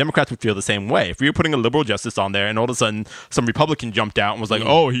around, Democrats would feel the same way. If you're putting a liberal justice on there and all of a sudden some Republican jumped out and was like,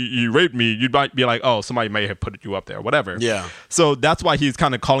 oh, he raped me, you might be like, oh, somebody may have put you up there, whatever. Yeah. So that's why he's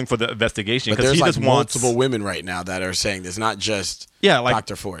kind of calling for the investigation, because he just wants multiple women right now that are saying this, not just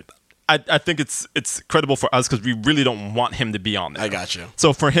Dr. Ford. I think it's credible for us because we really don't want him to be on there. I got you.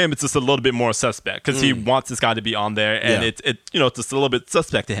 So for him, it's just a little bit more suspect because he wants this guy to be on there, and it's just a little bit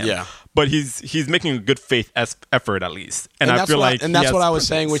suspect to him. Yeah. But he's making a good faith effort at least, and I feel like that's what I was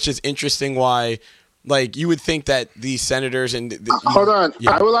saying, which is interesting. Why, like, you would think that these senators and hold on,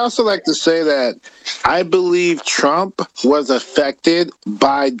 I would also like to say that I believe Trump was affected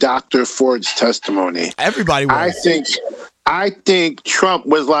by Dr. Ford's testimony. Everybody was. I think Trump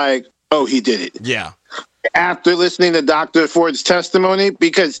was like, oh, he did it. Yeah. After listening to Dr. Ford's testimony,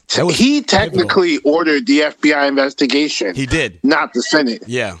 because he technically ordered the FBI investigation. He did. Not the Senate.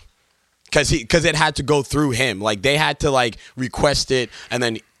 Yeah. Because it had to go through him. Like, they had to, like, request it, and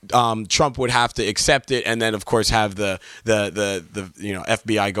then Trump would have to accept it, and then of course have the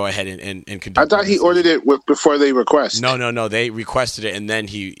FBI go ahead and conduct. I thought he ordered it before they request. No, they requested it and then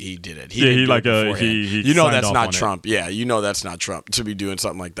he did it. He that's not Trump. Yeah, that's not Trump to be doing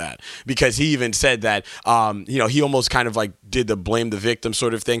something like that, because he even said that he almost kind of like did the blame the victim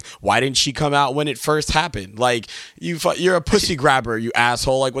sort of thing. Why didn't she come out when it first happened? Like you're a pussy grabber, you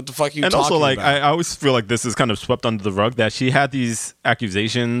asshole. Like what the fuck are you talking about? And also like I always feel like this is kind of swept under the rug that she had these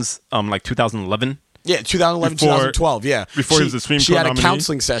accusations like 2011. Yeah, 2011, 2012, yeah. Before he was a Supreme Court She had a nominee.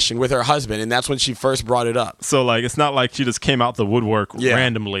 counseling session with her husband, and that's when she first brought it up. So, like, it's not like she just came out the woodwork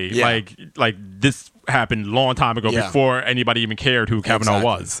randomly. Yeah. Like this happened a long time ago before anybody even cared who Kavanaugh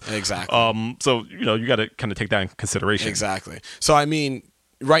was. Exactly. So, you got to kind of take that in consideration. Exactly. So, I mean,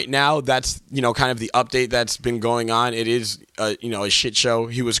 right now, that's, kind of the update that's been going on. It is, a shit show.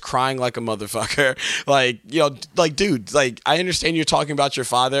 He was crying like a motherfucker. Dude, I understand you're talking about your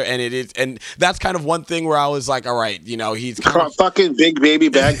father, and that's kind of one thing where I was like, all right, he's kind of fucking big baby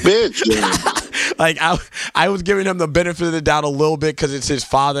back bitch. Like I was giving him the benefit of the doubt a little bit because it's his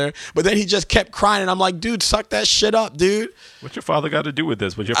father, but then he just kept crying, and I'm like, dude, suck that shit up, dude. What's your father got to do with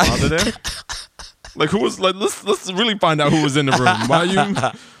this? Was your father there? Like who was like? Let's really find out who was in the room. Why you?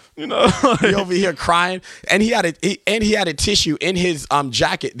 He over here crying, and he had a tissue in his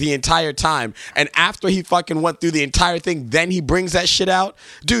jacket the entire time. And after he fucking went through the entire thing, then he brings that shit out.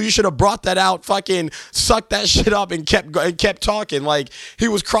 Dude, you should have brought that out, fucking sucked that shit up, and kept talking. Like he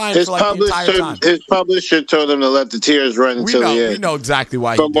was crying for like the entire time. His publisher told him to let the tears run until the end. We know exactly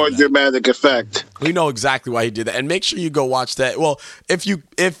why. For more dramatic effect. We know exactly why he did that, and make sure you go watch that. Well, if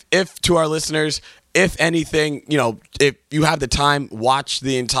to our listeners. If anything, if you have the time, watch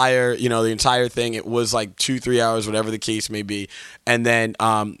the entire thing. It was like 2-3 hours, whatever the case may be. And then,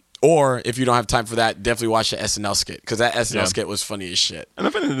 or if you don't have time for that, definitely watch the SNL skit, because that SNL skit was funny as shit. And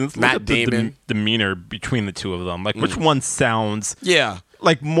if Matt Damon, the demeanor between the two of them, like which one sounds,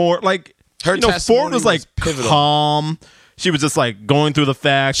 like more like her Ford was like pivotal. Calm. She was just like going through the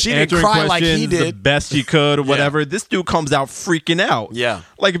facts, she didn't answering cry questions like he did. the best she could or whatever. This dude comes out freaking out. Yeah.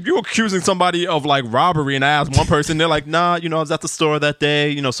 Like if you're accusing somebody of like robbery and I ask one person, they're like, nah, I was at the store that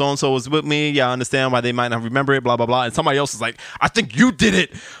day, so-and-so was with me. Yeah, I understand why they might not remember it, blah, blah, blah. And somebody else is like, I think you did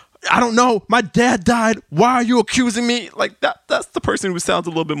it. I don't know. My dad died. Why are you accusing me? Like that's the person who sounds a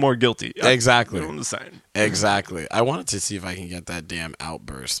little bit more guilty. Exactly. I'm the same. Exactly. I wanted to see if I can get that damn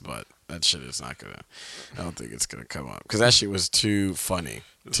outburst, but that shit is not gonna. I don't think it's gonna come up because that shit was too funny.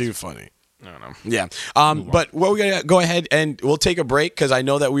 Too funny. I don't know. Yeah. But we're gonna go ahead and we'll take a break because I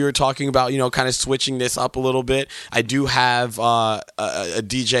know that we were talking about kind of switching this up a little bit. I do have a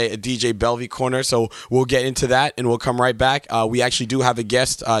DJ Belvy corner, so we'll get into that and we'll come right back. We actually do have a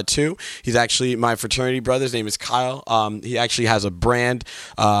guest too. He's actually my fraternity brother. His name is Kyle. He actually has a brand,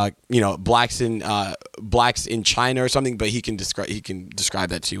 blacks in China or something, but he can describe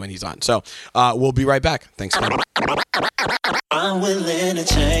that to you when he's on. So we'll be right back. Thanks. I'm willing to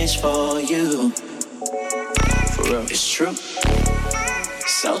change for you. For real. It's true.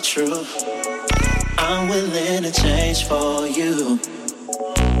 So true. I'm willing to change for you.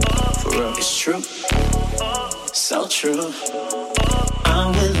 For real. It's true. So true.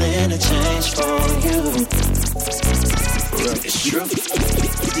 I'm willing to change for you. For real. It's true.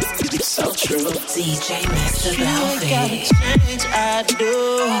 So true. DJ Mr. Belvy. You ain't gotta change, I do.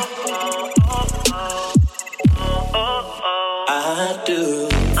 I do.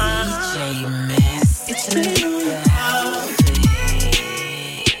 DJ Mr.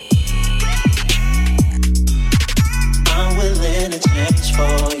 I'm willing to change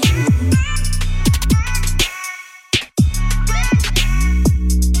for you.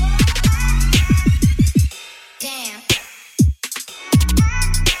 Damn.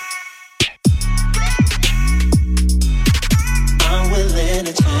 I'm willing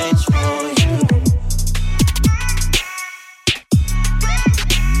to change for you.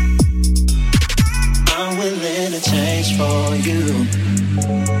 I'm willing to change for you.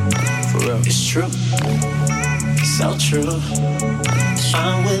 For real. It's true. So true.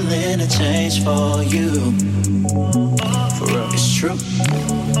 I'm willing to change for you. For real. It's true.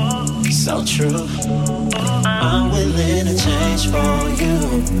 So true. I'm willing to change for you.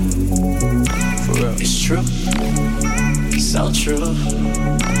 For real. It's true. So true.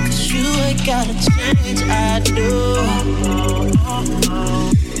 'Cause you ain't gotta change, I do.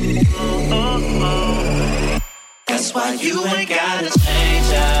 That's why you ain't gotta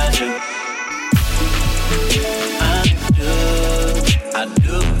change, I do. I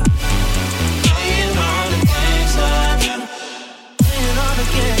do. Playing all the games I do. Playing all the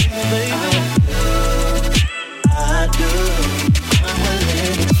games, baby. I do. I'm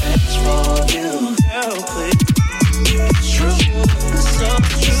willing to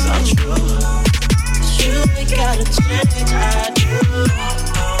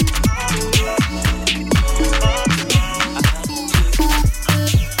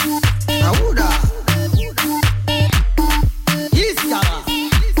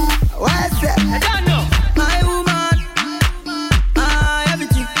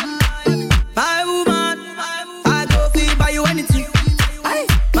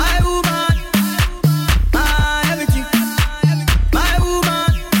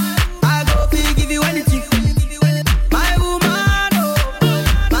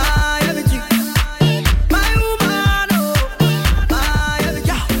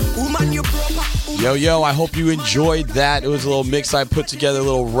Yo, I hope you enjoyed that. It was a little mix I put together, a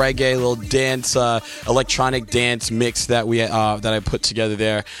little reggae, a little dance, electronic dance mix that I put together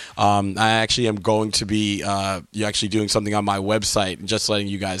there. I actually am going to be actually doing something on my website, just letting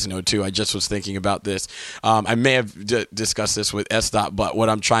you guys know too. I just was thinking about this. I may have discussed this with S-Dot, but what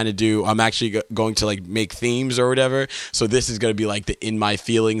I'm trying to do, I'm actually going to like make themes or whatever. So this is going to be like the In My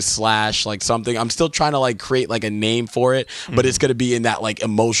Feelings / like something. I'm still trying to like create like a name for it, but it's going to be in that like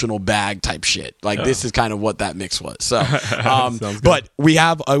emotional bag type shit. Like this is kind of what that mix was. So, but we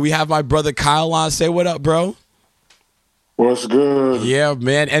have my brother Kyle on. Say what up, bro. What's good? Yeah,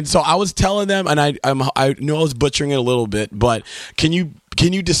 man. And so I was telling them, and I know I was butchering it a little bit, but can you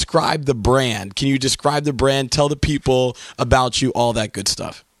describe the brand? Can you describe the brand? Tell the people about you, all that good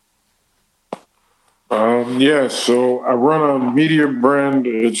stuff. Yeah. So I run a media brand.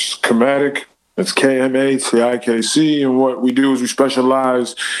 It's Kmatic. It's KMATIKC, and what we do is we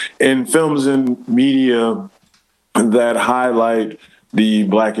specialize in films and media that highlight the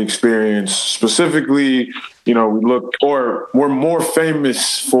Black experience. Specifically, we're more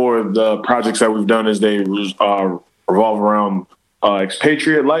famous for the projects that we've done as they revolve around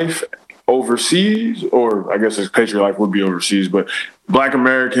expatriate life overseas, or I guess expatriate life would be overseas, but Black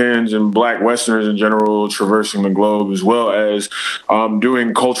Americans and Black Westerners in general traversing the globe, as well as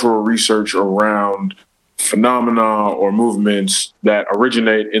doing cultural research around phenomena or movements that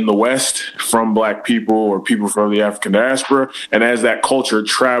originate in the West from Black people or people from the African diaspora. And as that culture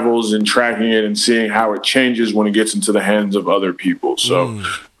travels and tracking it and seeing how it changes when it gets into the hands of other people. So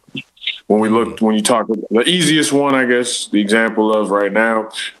when you talk, the easiest one, I guess, the example of right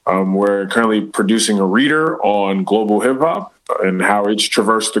now, we're currently producing a reader on global hip hop and how it's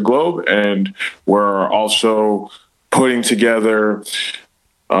traversed the globe. And we're also putting together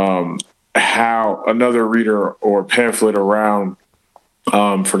how another reader or pamphlet around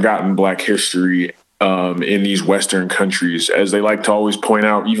forgotten Black history in these Western countries, as they like to always point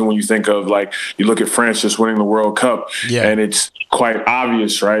out. Even when you think of, like, you look at France just winning the World Cup, and it's quite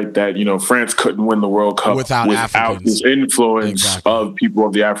obvious, right, that France couldn't win the World Cup without this influence of people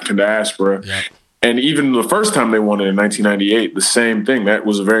of the African diaspora. And even the first time they won it in 1998, the same thing. That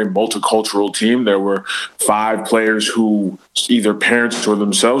was a very multicultural team. There were 5 players who either parents or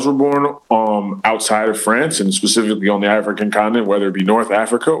themselves were born outside of France, and specifically on the African continent, whether it be North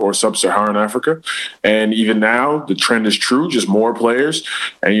Africa or Sub-Saharan Africa. And even now, the trend is true, just more players.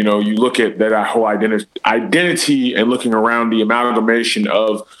 And, you look at that whole identity and looking around the amalgamation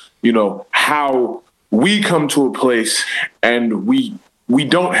of, how we come to a place and we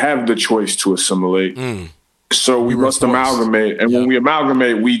don't have the choice to assimilate. So we must amalgamate. And when we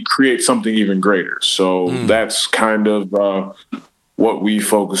amalgamate, we create something even greater. So that's kind of what we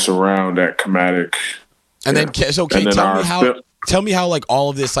focus around at Kmatic. And then, tell me how like all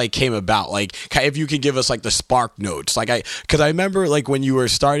of this like came about. Like, if you could give us like the spark notes, because I remember like when you were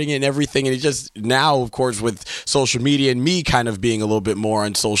starting it and everything, and it just now, of course, with social media and me kind of being a little bit more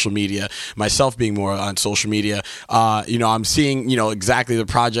on social media, myself being more on social media, I'm seeing exactly the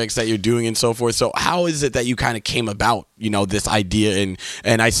projects that you're doing and so forth. So how is it that you kind of came about this idea,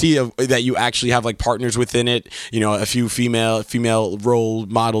 and I see that you actually have like partners within it, a few female role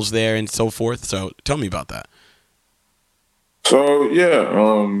models there and so forth. So tell me about that. So,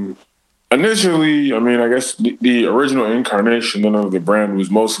 initially, I guess the original incarnation of the brand was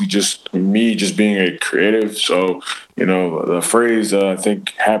mostly just me just being a creative. So, the phrase I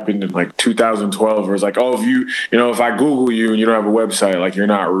think happened in like 2012, where it's like, oh, if I Google you and you don't have a website, like, you're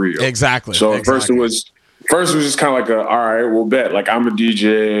not real. Exactly. So at first it was just kind of like all right, we'll bet. Like, I'm a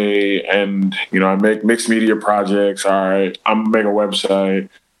DJ and, I make mixed media projects. All right, I'm gonna make a website.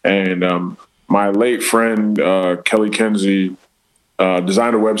 And my late friend, Kelly Kenzie,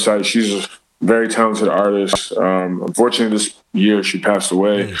 designed a website. She's a very talented artist. Unfortunately, this year she passed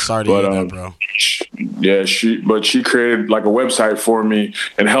away. Sorry to hear that, bro. She created like a website for me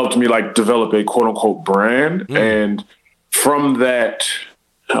and helped me like develop a quote unquote brand. And from that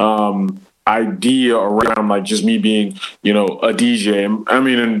idea around like just me being, a DJ,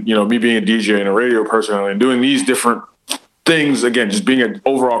 and me being a DJ and a radio personality and doing these different things, again, just being an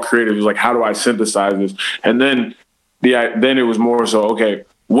overall creative, is like, how do I synthesize this? And then it was more so, okay,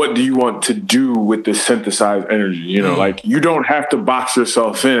 what do you want to do with this synthesized energy? Like, you don't have to box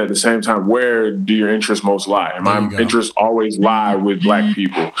yourself in. At the same time, where do your interests most lie? And my interests always lie with Black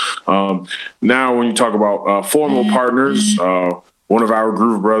people. Now, when you talk about formal partners, one of our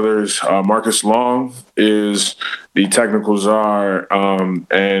groove brothers, Marcus Long, is the technical czar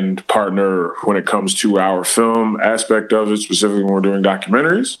and partner when it comes to our film aspect of it, specifically when we're doing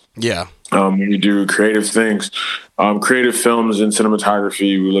documentaries. Yeah. We do creative things, creative films and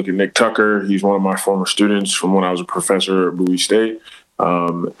cinematography. We look at Nick Tucker. He's one of my former students from when I was a professor at Bowie State.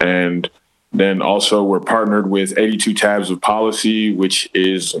 And then also we're partnered with 82 Tabs of Policy, which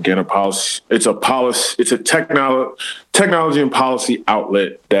is, again, a policy. It's a technology and policy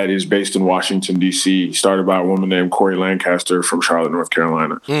outlet that is based in Washington, D.C., started by a woman named Corey Lancaster from Charlotte, North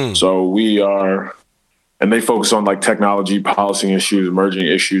Carolina. So we are... And they focus on like technology, policy issues, emerging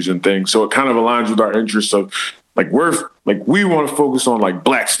issues and things. So it kind of aligns with our interests of we want to focus on like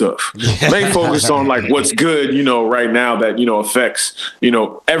black stuff. They focus on like what's good, right now that, affects,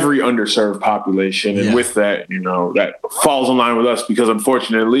 every underserved population. And with that, that falls in line with us because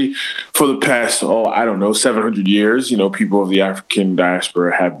unfortunately for the past, 700 years, people of the African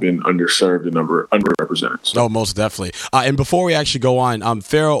diaspora have been underserved and underrepresented. So. Oh, most definitely. And before we actually go on,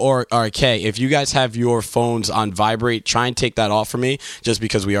 Pharaoh or Kay, if you guys have your phones on vibrate, try and take that off for me just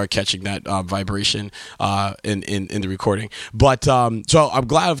because we are catching that vibration in the recording. But so I'm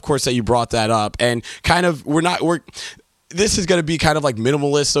glad, of course, that you brought that up. And kind of this is going to be kind of like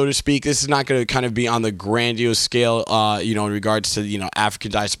minimalist, so to speak. This is not going to kind of be on the grandiose scale, in regards to,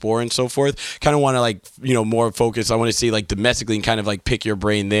 African diaspora and so forth. Kind of want to more focus. I want to see like domestically and kind of like pick your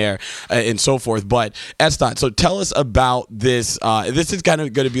brain there and so forth. But Estat, so tell us about this. This is kind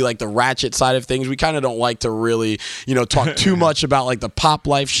of going to be like the ratchet side of things. We kind of don't like to really, talk too much about like the pop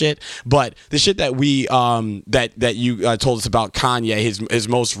life shit. But the shit that we that you told us about Kanye, his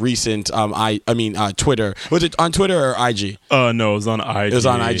most recent Twitter. Was it on Twitter or IG? No, it was on IG. It was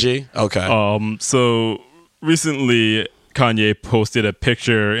on IG? Okay. So recently Kanye posted a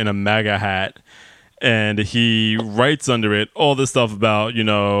picture in a MAGA hat and he writes under it all this stuff about,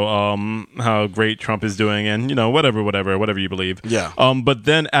 how great Trump is doing and, whatever you believe. Yeah. But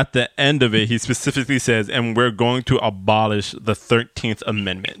then at the end of it, he specifically says, and we're going to abolish the 13th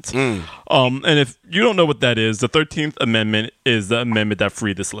Amendment. And if you don't know what that is, the 13th Amendment is the amendment that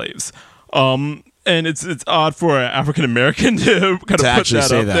freed the slaves. And it's odd for an African American to kind of put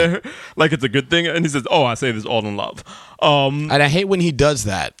that up there, like it's a good thing. And he says, "Oh, I say this all in love." And I hate when he does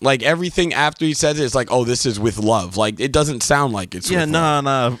that. Like everything after he says it, it's like, "Oh, this is with love." Like it doesn't sound like it's. Yeah, with love.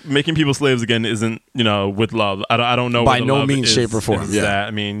 nah. Making people slaves again isn't with love. I don't know. By no means, shape, or form. Yeah. That.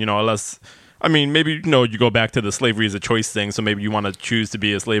 I mean, unless. I mean, maybe, you go back to the slavery is a choice thing, so maybe you want to choose to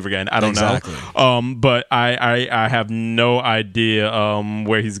be a slave again. I don't know. But I have no idea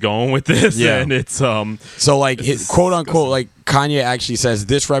where he's going with this. Yeah. And it's so like quote unquote like Kanye actually says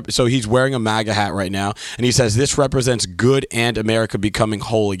this so he's wearing a MAGA hat right now and he says this represents good and America becoming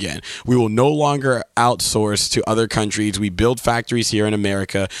whole again. We will no longer outsource to other countries. We build factories here in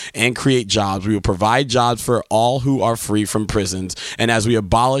America and create jobs. We will provide jobs for all who are free from prisons. And as we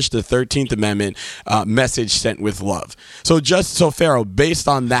abolish the 13th Amendment, message sent with love. So Pharaoh, based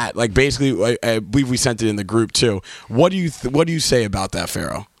on that, like basically I believe we sent it in the group too. What do you say about that,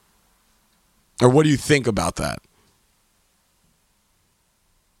 Pharaoh? Or what do you think about that?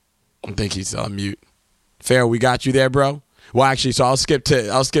 I think he's on mute. Pharaoh, we got you there, bro? Well, actually, so I'll skip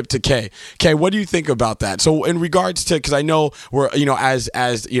to Kay. Kay, what do you think about that? So in regards to, because I know we're, as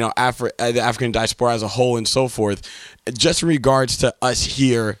the African diaspora as a whole and so forth, just in regards to us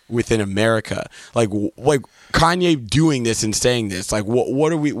here within America, like Kanye doing this and saying this, like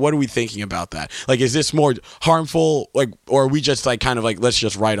what are we thinking about that? Like, is this more harmful, like, or are we just like kind of like let's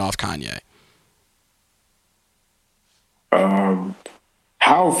just write off Kanye?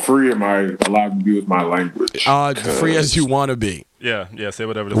 How free am I allowed to be with my language? Free as you want to be. Yeah, say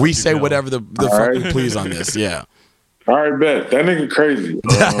whatever. We say whatever the fuck we please on this. Yeah. All right, bet that nigga crazy.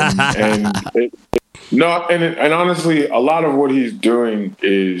 And honestly, a lot of what he's doing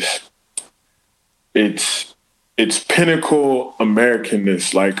is it's pinnacle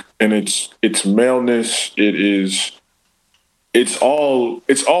Americanness, like, and it's maleness. It's all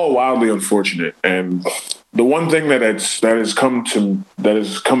wildly unfortunate. And the one thing that has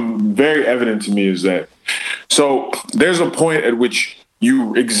come very evident to me is that so there's a point at which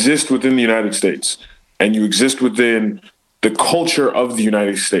you exist within the United States and you exist within the culture of the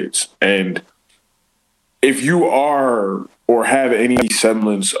United States. And if you are or have any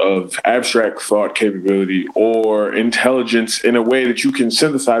semblance of abstract thought capability or intelligence in a way that you can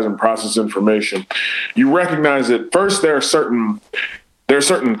synthesize and process information, you recognize that first there are certain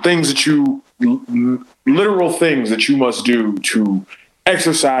things that literal things that you must do to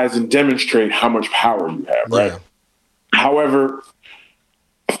exercise and demonstrate how much power you have, right? Yeah. However,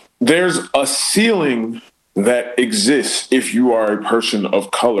 there's a ceiling that exists if you are a person of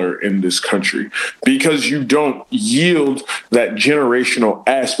color in this country because you don't yield that generational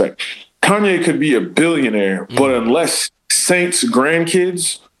aspect. Kanye could be a billionaire, but unless Saint's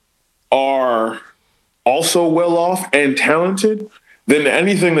grandkids are also well off and talented, then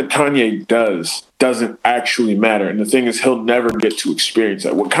anything that Kanye does doesn't actually matter. And the thing is, he'll never get to experience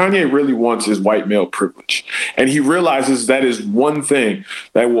that. What Kanye really wants is white male privilege. And he realizes that is one thing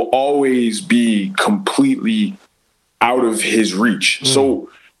that will always be completely out of his reach. So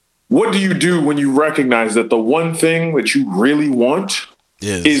what do you do when you recognize that the one thing that you really want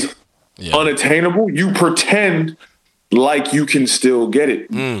is unattainable? You pretend like you can still get it.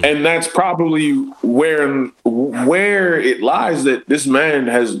 And that's probably where it lies, that this man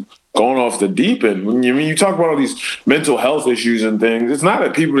has gone off the deep end. I mean, you talk about all these mental health issues and things. It's not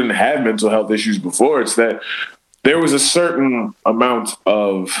that people didn't have mental health issues before. It's that there was a certain amount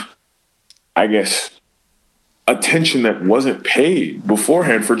of, I guess, attention that wasn't paid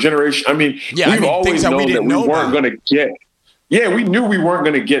beforehand for generations. I mean, we've always known that we weren't going to get. Yeah, we knew we weren't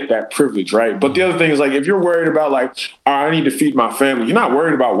going to get that privilege, right? But the other thing is, like, if you're worried about, like, I need to feed my family, you're not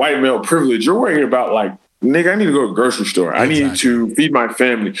worried about white male privilege. You're worried about, like, nigga, I need to go to the grocery store. I need to feed my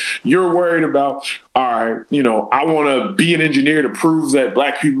family. You're worried about, all right, you know, I want to be an engineer to prove that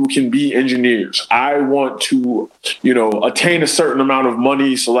black people can be engineers. I want to, you know, attain a certain amount of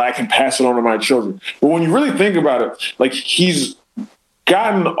money so that I can pass it on to my children. But when you really think about it, like, he's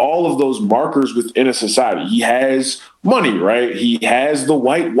gotten all of those markers within a society. He has money, right? He has the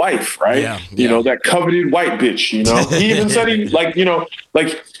white wife, right? You know, that coveted white bitch, you know? He even said he, like, you know,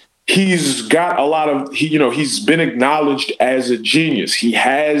 like, he's got a lot of, you know, he's been acknowledged as a genius. He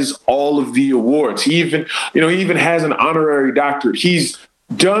has all of the awards. He even, you know, he even has an honorary doctorate. He's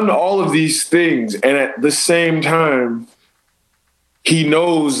done all of these things. And at the same time, he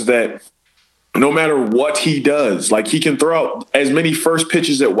knows that no matter what he does, like, he can throw out as many first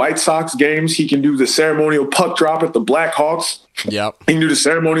pitches at White Sox games. He can do the ceremonial puck drop at the Blackhawks. Yep. He can do the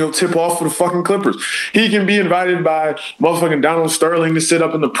ceremonial tip-off for the fucking Clippers. He can be invited by motherfucking Donald Sterling to sit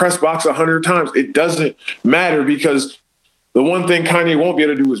up in the press box 100 times. It doesn't matter, because the one thing Kanye won't be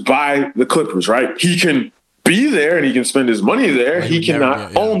able to do is buy the Clippers, right? He can be there and he can spend his money there. He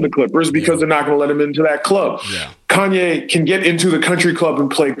cannot own the Clippers because they're not going to let him into that club. Kanye can get into the country club and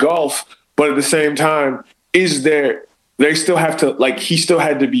play golf, but at the same time, they still have to, like, he still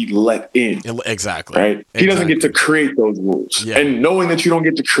had to be let in. Exactly. Right? He doesn't get to create those rules. And knowing that you don't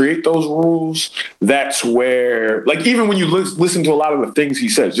get to create those rules, that's where, like, even when you listen to a lot of the things he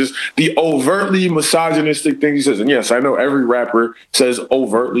says, just the overtly misogynistic things he says. And yes, I know every rapper says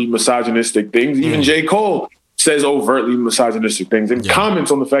overtly misogynistic things. Even J. Cole says overtly misogynistic things and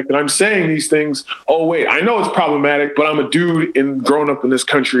comments on the fact that I'm saying these things. Oh, wait, I know it's problematic, but I'm a dude and growing up in this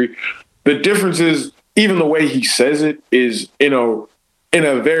country. The difference is, even the way he says it is in a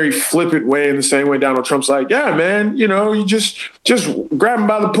very flippant way, in the same way Donald Trump's like, yeah, man, you know, you just grab him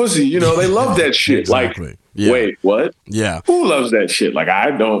by the pussy. You know, they love that shit. Exactly. Like, wait, what? Yeah. Who loves that shit? Like,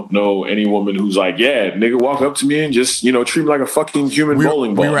 I don't know any woman who's like, yeah, nigga, walk up to me and just, you know, treat me like a fucking human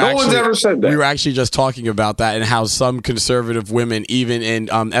bowling ball. No one's ever said that. We were actually just talking about that and how some conservative women, even in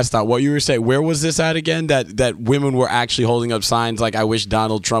Estat, what you were saying, where was this at again? That women were actually holding up signs like, I wish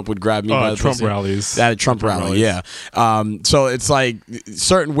Donald Trump would grab me by the Trump pussy. Rallies. At a Trump rally, yeah. So it's like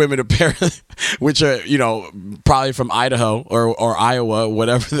certain women apparently, which are, you know, probably from Idaho or Iowa,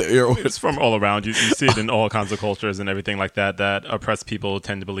 whatever. It's from all around. You see it in all kinds of cultures and everything like that. That oppressed people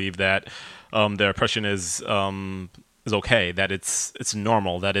tend to believe that their oppression is okay, that it's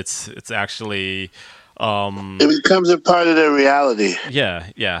normal, that it's actually it becomes a part of their reality.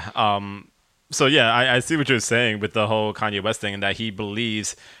 So yeah, I see what you're saying with the whole Kanye West thing, and that he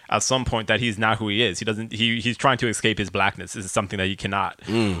believes at some point that he's not who he is. He's trying to escape his blackness. This is something that he cannot.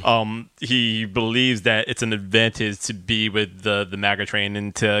 He believes that it's an advantage to be with the MAGA train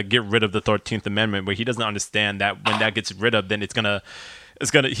and to get rid of the 13th Amendment, where he doesn't understand that when that gets rid of, then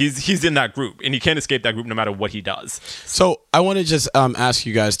he's in that group, and he can't escape that group no matter what he does. So I want to just ask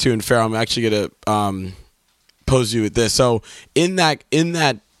you guys too, and Farrah, I'm actually gonna pose you with this. So in that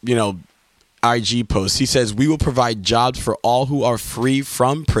you know, IG post, he says, we will provide jobs for all who are free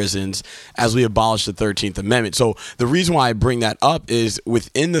from prisons as we abolish the 13th Amendment. So the reason why I bring that up is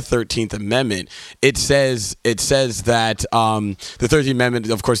within the 13th Amendment, it says that the 13th Amendment,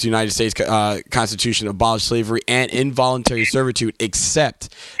 of course, the United States Constitution, abolished slavery and involuntary servitude except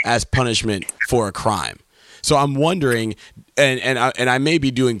as punishment for a crime. So I'm wondering, and I may be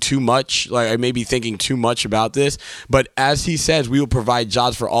doing too much, like I may be thinking too much about this, but as he says, we will provide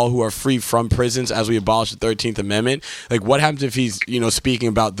jobs for all who are free from prisons as we abolish the 13th Amendment. Like, what happens if he's, you know, speaking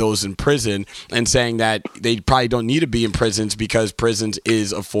about those in prison and saying that they probably don't need to be in prisons because prisons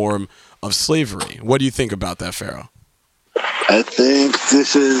is a form of slavery? What do you think about that, Farrah? I think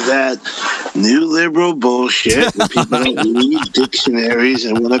this is that new liberal bullshit where people don't read dictionaries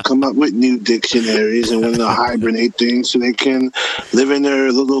and want to come up with new dictionaries and want to hibernate things so they can live in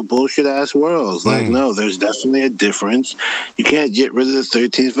their little bullshit-ass worlds. Like, no, there's definitely a difference. You can't get rid of the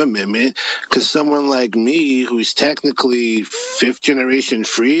 13th Amendment because someone like me, who's technically fifth generation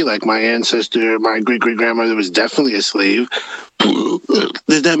free, like my ancestor, my great-great-grandmother was definitely a slave.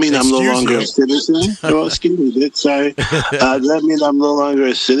 Does that mean I'm no longer a citizen? Oh, excuse me, bitch. Sorry. Does that mean I'm no longer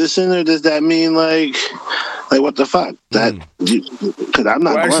a citizen, or does that mean like what the fuck? That because I'm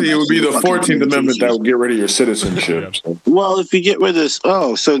not. Well, actually, it would be the 14th Amendment that would get rid of your citizenship. Well, if you get rid of this,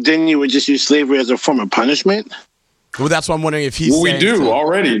 so then you would just use slavery as a form of punishment. Well, that's what I'm wondering if he's. Well, we do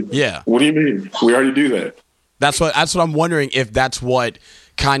already. Yeah. What do you mean? We already do that. That's what I'm wondering if that's what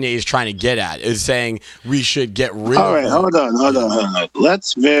Kanye is trying to get at, is saying we should get rid of. All right, hold on.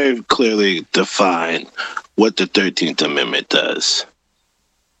 Let's very clearly define what the 13th Amendment does.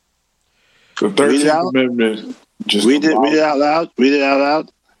 The 13th Amendment. Just read it out loud. Read it out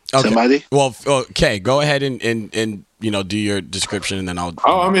loud. Okay. Somebody. Well, okay. Go ahead and do your description, and then I'll.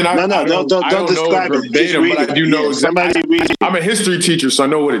 Oh, I mean, don't describe it verbatim, but I do know exactly. I'm a history teacher, so I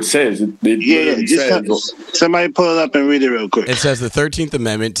know what it says. Somebody pull it up and read it real quick. It says the 13th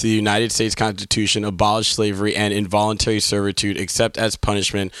Amendment to the United States Constitution abolished slavery and involuntary servitude except as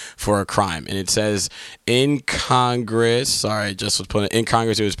punishment for a crime. And it says in Congress, in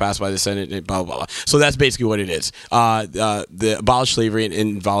Congress it was passed by the Senate, blah, blah, blah. So that's basically what it is. The abolished slavery and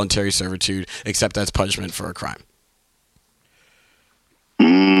involuntary servitude except as punishment for a crime.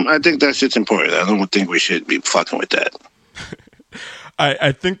 I think that shit's important. I don't think we should be fucking with that.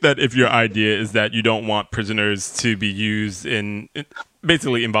 I think that if your idea is that you don't want prisoners to be used in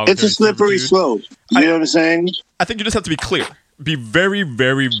basically involuntary it's a slippery slope. You know what I'm saying? I think you just have to be clear. Be very,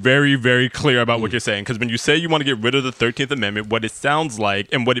 very, very, very clear about what you're saying. Because when you say you want to get rid of the 13th Amendment, what it sounds like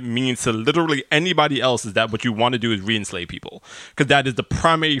and what it means to literally anybody else is that what you want to do is re-enslave people. Because that is the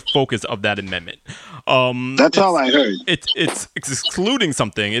primary focus of that amendment. That's all I heard. It's excluding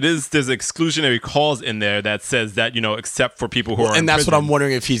something. There's exclusionary clause in there that says that, except for people who are in that's prison. what I'm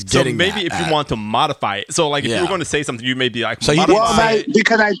wondering if he's getting. So maybe if you want to modify it. So like if you were going to say something, you may be like, because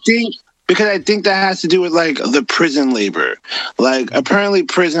I think that has to do with like the prison labor. Like apparently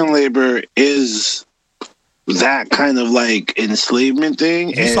prison labor is that kind of like enslavement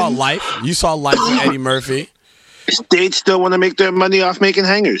thing. You saw Life with Eddie Murphy. States still want to make their money off making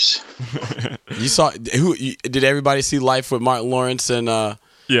hangers. Did everybody see Life with Martin Lawrence and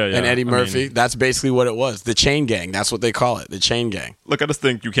Eddie Murphy? That's basically what it was. The chain gang. That's what they call it. The chain gang. Look, I just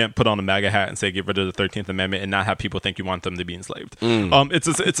think you can't put on a MAGA hat and say get rid of the 13th Amendment and not have people think you want them to be enslaved. It's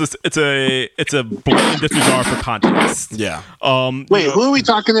a blatant disregard for context. Yeah. Wait, who are we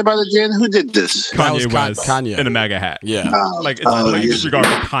talking about again? Who did this? Kanye West Kanye in a MAGA hat. Yeah. It's disregard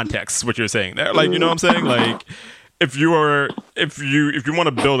for context. What you're saying there, you know what I'm saying? Like, if you want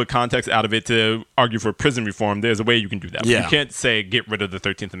to build a context out of it to argue for prison reform, there's a way you can do that. Yeah. You can't say get rid of the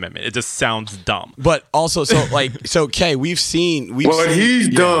 13th Amendment. It just sounds dumb. But also, Kay, he's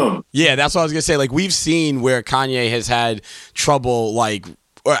dumb. Yeah, that's what I was gonna say. Like, we've seen where Kanye has had trouble, like.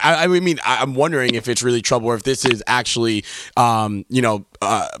 I'm wondering if it's really trouble or if this is actually,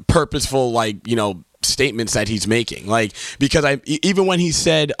 purposeful, statements that he's making, because even when he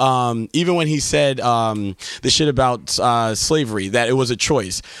said the shit about slavery, that it was a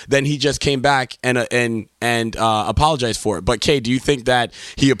choice, then he just came back and apologized for it. But Kay, do you think that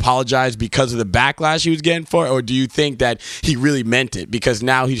he apologized because of the backlash he was getting for it, or do you think that he really meant it because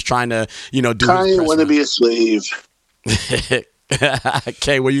now he's trying to do Kanye want to be a slave?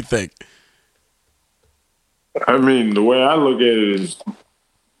 Kay, what do you think? I mean, the way I look at it is,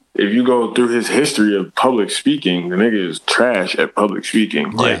 if you go through his history of public speaking, the nigga is trash at public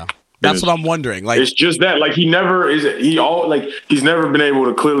speaking. That's what I'm wondering. It's just that, he's never been able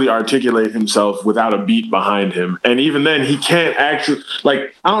to clearly articulate himself without a beat behind him. And even then, he can't actually, I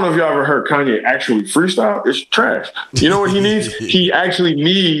don't know if y'all ever heard Kanye actually freestyle. It's trash. You know what he needs? He actually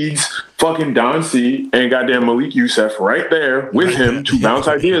needs fucking Don C and goddamn Malik Youssef right there with him to bounce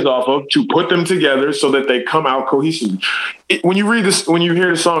ideas off of, to put them together so that they come out cohesively. When you hear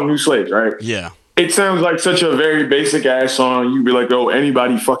the song New Slaves, right? Yeah. It sounds like such a very basic ass song. You'd be like, oh,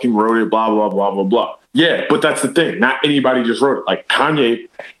 anybody fucking wrote it, blah, blah, blah, blah, blah. Yeah, but that's the thing. Not anybody just wrote it. Like Kanye,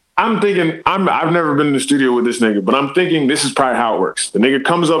 I'm thinking, I've never been in the studio with this nigga, but I'm thinking this is probably how it works. The nigga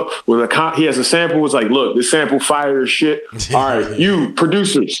comes up with he has a sample. It's like, look, this sample fire as shit. All right, you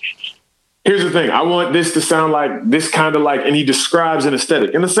producers, here's the thing. I want this to sound like this kind of like, and he describes an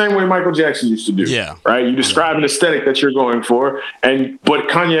aesthetic in the same way Michael Jackson used to do. Yeah. Right. You describe an aesthetic that you're going for, but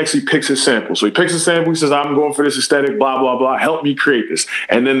Kanye actually picks his sample. So he picks a sample. He says, "I'm going for this aesthetic. Blah blah blah. Help me create this."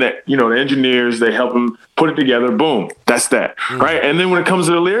 And then the engineers, they help him put it together. Boom. That's that. Right. And then when it comes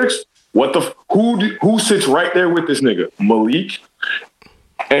to the lyrics, who sits right there with this nigga? Malik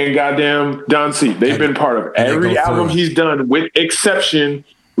and goddamn Don C. They've been part of every album he's done, with exception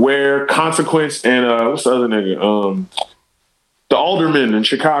where Consequence and what's the other nigga? The Alderman in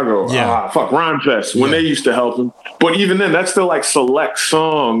Chicago. Rhyme Fest, when they used to help him. But even then, that's still like select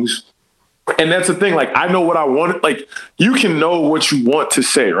songs. And that's the thing. Like, I know what I want. Like, you can know what you want to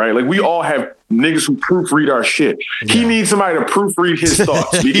say, right? Like, we all have niggas who proofread our shit. Yeah. He needs somebody to proofread his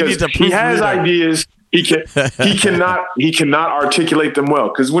thoughts because he has ideas. He cannot articulate them well.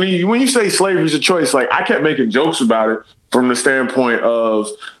 Because when you say slavery is a choice, like, I kept making jokes about it from the standpoint of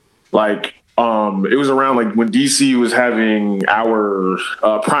like, it was around like when DC was having our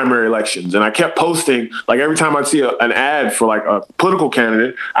primary elections, and I kept posting, like, every time I'd see an ad for like a political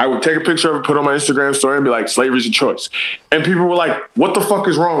candidate, I would take a picture of it, put it on my Instagram story, and be like, "Slavery's a choice." And people were like, "What the fuck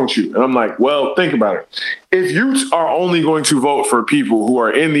is wrong with you?" And I'm like, well, think about it. If you are only going to vote for people who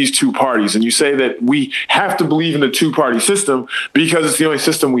are in these two parties, and you say that we have to believe in the two-party system because it's the only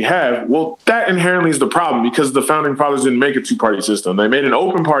system we have, well, that inherently is the problem, because the founding fathers didn't make a two-party system. They made an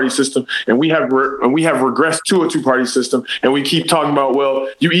open party system, and we have regressed to a two-party system, and we keep talking about, well,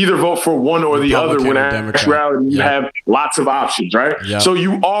 you either vote for one or the other, when in actuality you have lots of options, right? Yep. So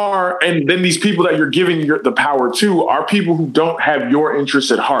you are, and then these people that you're giving the power to are people who don't have your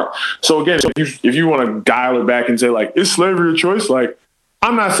interests at heart. So again, if you want to dial it back and say, like, is slavery a choice? Like,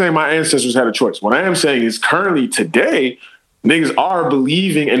 I'm not saying my ancestors had a choice. What I am saying is currently today, niggas are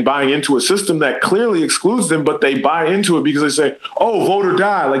believing and buying into a system that clearly excludes them, but they buy into it because they say, "Oh, vote or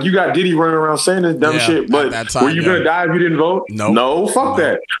die." Like, you got Diddy running around saying this dumb shit, but were you going to die if you didn't vote? No, fuck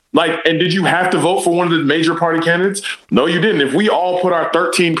that. Like, and did you have to vote for one of the major party candidates? No, you didn't. If we all put our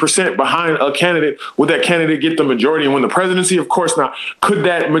 13% behind a candidate, would that candidate get the majority and win the presidency? Of course not. Could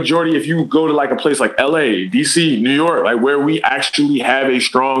that majority, if you go to like a place like LA, DC, New York, like where we actually have a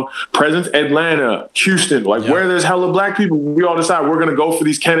strong presence, Atlanta, Houston, like where there's hella black people, we all decide we're going to go for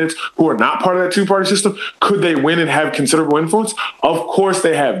these candidates who are not part of that two-party system. Could they win and have considerable influence? Of course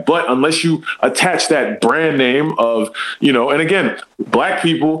they have. But unless you attach that brand name of, and again, black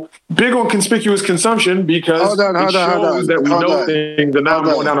people, big on conspicuous consumption, because it shows that we know things, and now I'm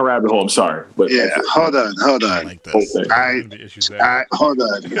going down a rabbit hole. I'm sorry. But hold on. Hold on.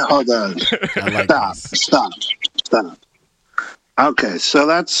 Stop. Okay, so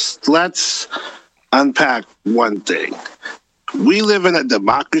let's unpack one thing. We live in a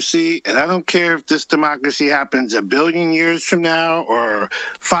democracy, and I don't care if this democracy happens 1 billion years from now or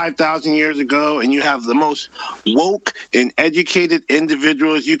 5,000 years ago, and you have the most woke and educated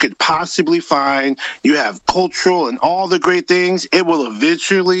individuals you could possibly find. You have cultural and all the great things. It will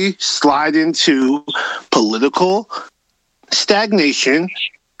eventually slide into political stagnation,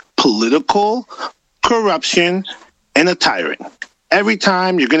 political corruption, and a tyrant. Every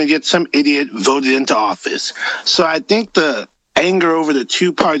time you're going to get some idiot voted into office. So I think the anger over the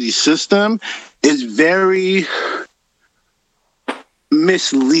two-party system is very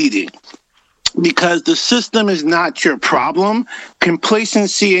misleading, because the system is not your problem.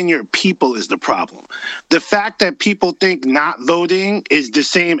 Complacency in your people is the problem. The fact that people think not voting is the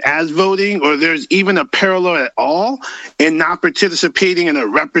same as voting, or there's even a parallel at all in not participating in a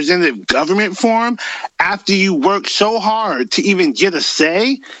representative government form after you work so hard to even get a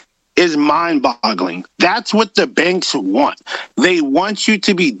say, is mind-boggling. That's what the banks want. They want you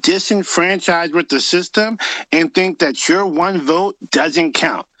to be disenfranchised with the system and think that your one vote doesn't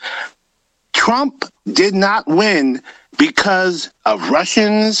count. Trump did not win because of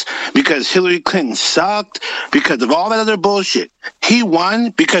Russians, because Hillary Clinton sucked, because of all that other bullshit. He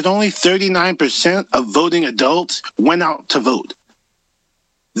won because only 39% of voting adults went out to vote.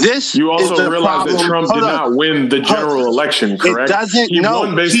 You also realize that Trump did not win the general election, correct? He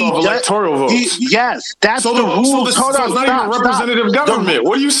won based off electoral votes. Yes, that's the rules. It's not even a representative government.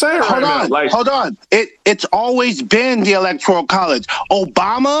 What are you saying right now? Hold on. It's always been the Electoral College.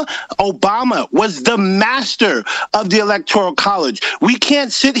 Obama was the master of the Electoral College. We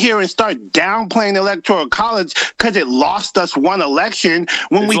can't sit here and start downplaying the Electoral College because it lost us one election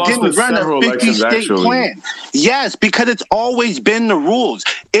when we didn't run a 50-state plan. Yes, because it's always been the rules.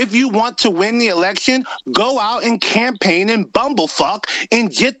 If you want to win the election, go out and campaign and bumblefuck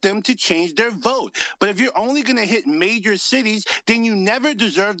and get them to change their vote. But if you're only going to hit major cities, then you never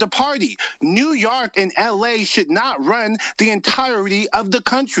deserve the party. New York and LA should not run the entirety of the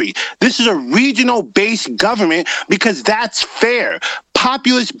country. This is a regional-based government because that's fair.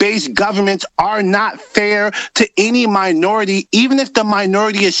 Populist-based governments are not fair to any minority, even if the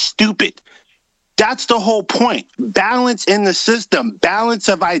minority is stupid. That's the whole point. Balance in the system, balance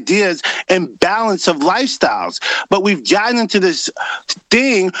of ideas, and balance of lifestyles. But we've gotten into this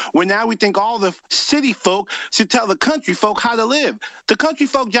thing where now we think all the city folk should tell the country folk how to live. The country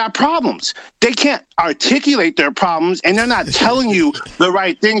folk got problems. They can't articulate their problems, and they're not telling you the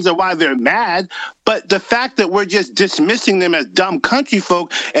right things or why they're mad. But the fact that we're just dismissing them as dumb country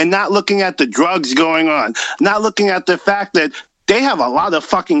folk and not looking at the drugs going on, not looking at the fact that they have a lot of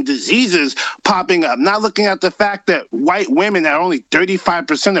fucking diseases popping up. Not looking at the fact that white women are only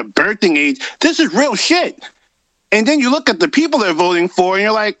 35% of birthing age. This is real shit. And then you look at the people they're voting for, and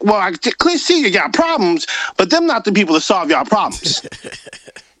you're like, well, I clearly see you got problems, but them not the people to solve y'all problems.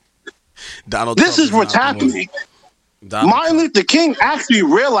 This is what's happening. Martin Luther King actually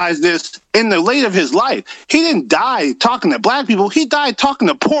realized this in the late of his life. He didn't die talking to black people. He died talking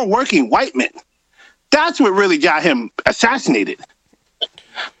to poor working white men. That's what really got him assassinated.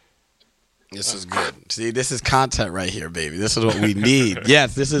 This is good. See, this is content right here, baby. This is what we need.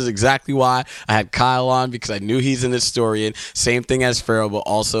 Yes, this is exactly why I had Kyle on, because I knew he's an historian. Same thing as Pharaoh, but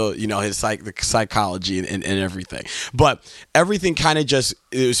also, you know, his the psychology and everything. But everything kind of just,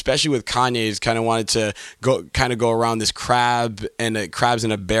 especially with Kanye's, kind of wanted to go around this crabs in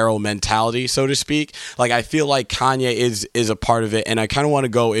a barrel mentality, so to speak. Like, I feel like Kanye is a part of it, and I kind of want to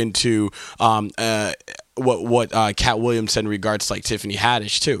go into what Cat Williams said in regards to like Tiffany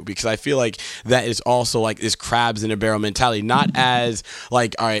Haddish too, because I feel like that is also like this crabs in a barrel mentality, not as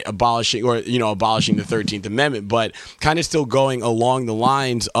like, all right, abolishing the 13th Amendment, but kind of still going along the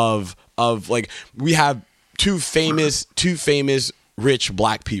lines of like, we have two famous rich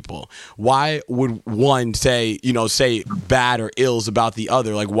black people. Why would one say bad or ills about the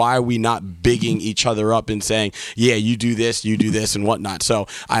other? Like, why are we not bigging each other up and saying, yeah, you do this and whatnot? So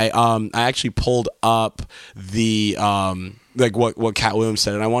I actually pulled up the like what Cat Williams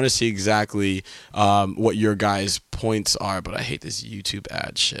said, and I want to see exactly what your guys' points are, but I hate this YouTube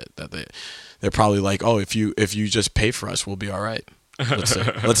ad shit that they're probably like, oh, if you just pay for us, we'll be all right.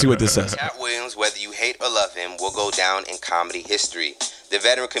 Let's see what this says. Cat Williams, whether you hate or love him, will go down in comedy history. The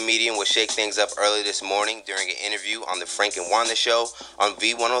veteran comedian will shake things up early this morning during an interview on the Frank and Wanda Show on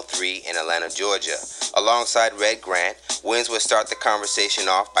V103 in Atlanta, Georgia. Alongside Red Grant, Williams will start the conversation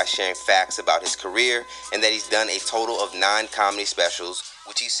off by sharing facts about his career and that he's done a total of 9 comedy specials,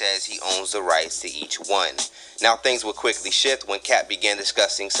 which he says he owns the rights to each one. Now things will quickly shift when Cat began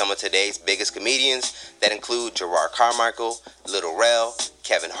discussing some of today's biggest comedians that include Gerard Carmichael, Lil Rel,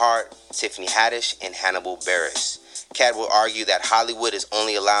 Kevin Hart, Tiffany Haddish, and Hannibal Buress. Cat will argue that Hollywood is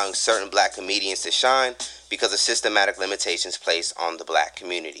only allowing certain black comedians to shine because of systematic limitations placed on the black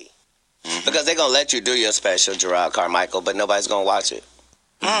community. Because they're going to let you do your special, Gerard Carmichael, but nobody's going to watch it.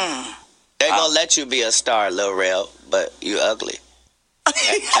 They're going to let you be a star, Lil Rel, but you ugly.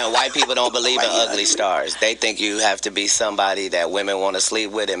 And white people don't believe in ugly stars. They think you have to be somebody that women want to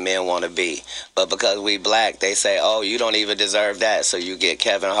sleep with and men want to be. But because we black, they say, oh, you don't even deserve that. So you get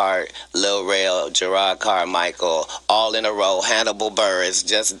Kevin Hart, Lil Rel, Gerard Carmichael, all in a row, Hannibal Buress,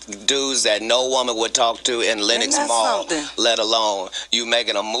 just dudes that no woman would talk to in Lenox Mall, let alone you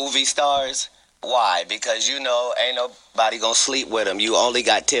making them movie stars. Why? Because ain't nobody gonna sleep with them. You only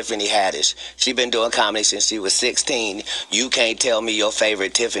got Tiffany Haddish. She been doing comedy since she was 16. You can't tell me your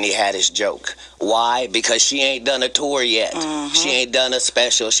favorite Tiffany Haddish joke. Why? Because she ain't done a tour yet. She ain't done a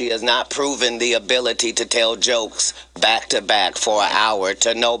special. She has not proven the ability to tell jokes back to back for an hour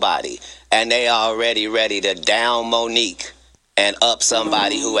to nobody. And they already ready to down Monique and up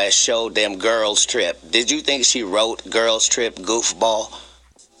somebody who has showed them Girls Trip. Did you think she wrote Girls Trip, goofball?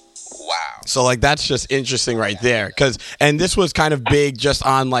 Wow. So like, that's just interesting right there, and this was kind of big just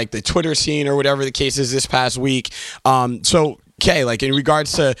on like the Twitter scene or whatever the case is this past week. So Kay, like in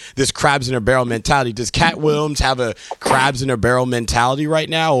regards to this crabs in a barrel mentality, does Cat Williams have a crabs in a barrel mentality right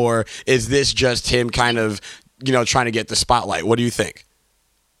now, or is this just him kind of trying to get the spotlight? What do you think?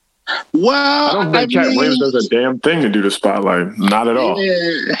 Well, I don't think Cat Williams does a damn thing to do the spotlight. Not at all.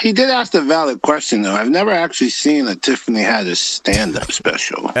 Yeah, he did ask a valid question, though. I've never actually seen a Tiffany Haddish stand-up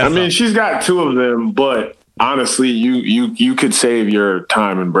special. I mean, she's got 2 of them, but honestly, you could save your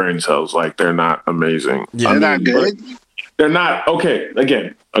time and brain cells. Like, they're not amazing. Yeah, they're not good. They're not. Okay,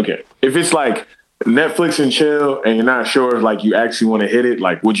 again. Okay. If it's like Netflix and chill, and you're not sure if like you actually want to hit it,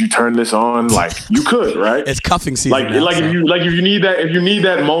 like would you turn this on? Like you could, right? It's cuffing season. Like now, so. if you need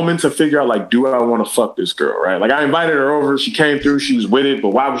that moment to figure out like, do I want to fuck this girl, right? Like I invited her over, she came through, she was with it, but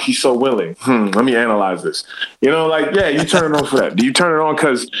why was she so willing? Let me analyze this. You know, like yeah, you turn it on for that. Do you turn it on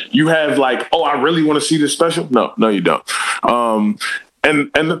because you have like, oh, I really want to see this special? No, you don't.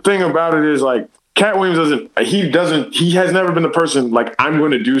 And the thing about it is like, Cat Williams he has never been the person like I'm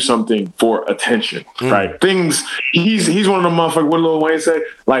going to do something for attention, right? He's one of the motherfuckers, what Lil Wayne say?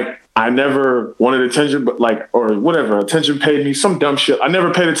 Like, I never wanted attention, but like, or whatever, attention paid me, some dumb shit. I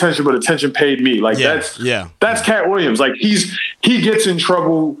never paid attention, but attention paid me. Like that's Cat Williams. Like he gets in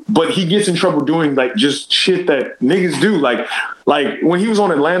trouble, but he gets in trouble doing like just shit that niggas do. Like when he was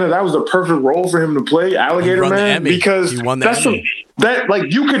on Atlanta, that was the perfect role for him to play, Alligator Man, because that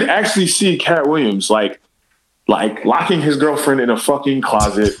like you could actually see Cat Williams like locking his girlfriend in a fucking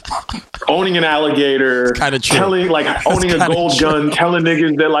closet, owning an alligator, owning a gold gun, telling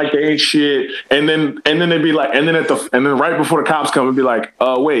niggas that like they ain't shit, and then they'd be like, and then right before the cops come and be like,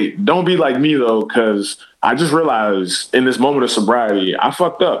 wait, don't be like me though, because I just realized in this moment of sobriety, I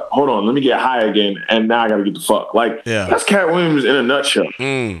fucked up. Hold on, let me get high again, and now I gotta get the fuck. Like that's Cat Williams in a nutshell.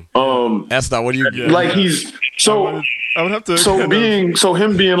 That's not what you like. He's so. I would have to.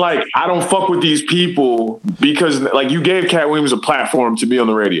 Him being like, I don't fuck with these people because like you gave Cat Williams a platform to be on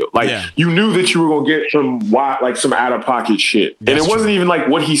the radio. Like you knew that you were gonna get some out of pocket shit, and it wasn't even like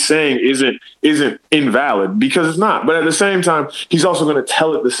what he's saying isn't invalid because it's not. But at the same time, he's also gonna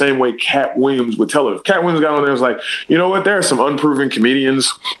tell it the same way Cat Williams would tell it. If Cat Williams got on there and was like, you know what, there are some unproven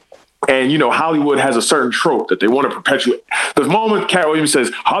comedians. And, you know, Hollywood has a certain trope that they want to perpetuate. The moment Cat Williams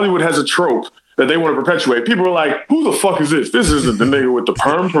says Hollywood has a trope that they want to perpetuate, people are like, who the fuck is this? This isn't the nigga with the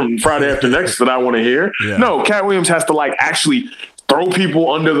perm from Friday After Next that I want to hear. Yeah. No, Cat Williams has to like actually throw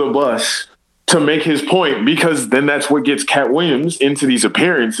people under the bus to make his point, because then that's what gets Cat Williams into these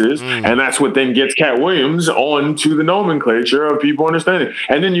appearances, and that's what then gets Cat Williams onto the nomenclature of people understanding.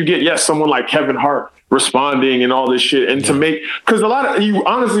 And then you get, someone like Kevin Hart responding and all this shit, and to make, because a lot of you,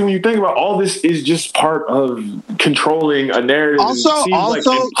 honestly, when you think about all this, is just part of controlling a narrative. Also,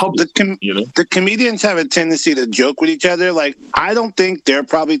 the comedians have a tendency to joke with each other. Like, I don't think they're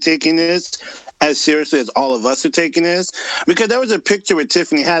probably taking this as seriously as all of us are taking this, because there was a picture with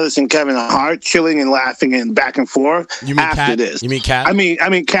Tiffany Haddish and Kevin Hart chilling and laughing and back and forth after this. You mean Cat? I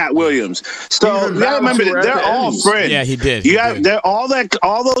mean Cat Williams. So you gotta remember that they're all friends. Yeah, he did. They're all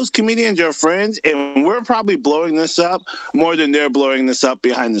those comedians are friends, and we're probably blowing this up more than they're blowing this up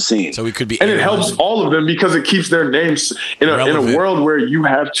behind the scenes. So we could be, and it helps all of them because it keeps their names in a world where you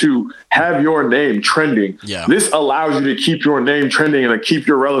have to have your name trending. Yeah. This allows you to keep your name trending and to keep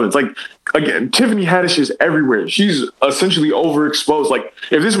your relevance. Like, again, Tiffany Haddish is everywhere. She's essentially overexposed. Like,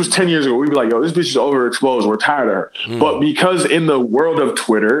 if this was 10 years ago, we'd be like, yo, this bitch is overexposed. We're tired of her. But because in the world of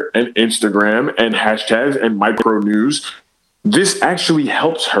Twitter and Instagram and hashtags and micro news, this actually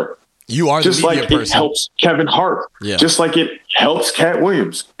helps her. You are just the media like person. It helps Kevin Hart. Yeah. Just like it helps Cat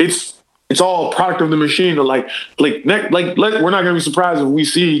Williams. It's all a product of the machine. Like we're not gonna be surprised if we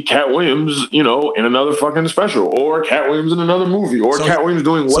see Cat Williams, in another fucking special, or Cat Williams in another movie, or Cat Williams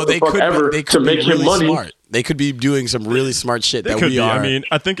doing what the fuck ever to make him money. Smart. They could be doing some really smart shit that we are. I mean,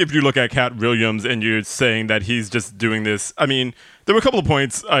 I think if you look at Cat Williams and you're saying that he's just doing this, I mean, there were a couple of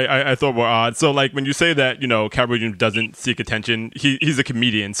points I thought were odd. So, like, when you say that, Cat Williams doesn't seek attention, he's a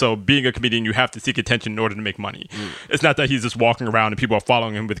comedian. So, being a comedian, you have to seek attention in order to make money. It's not that he's just walking around and people are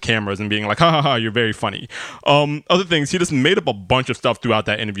following him with cameras and being like, ha ha ha, you're very funny. Other things, he just made up a bunch of stuff throughout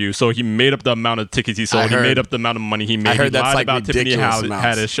that interview. So, he made up the amount of tickets he sold. He made up the amount of money he made. I heard he that's lied like about Tiffany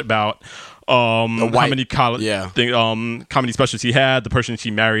Haddish, about how many comedy specials he had, the person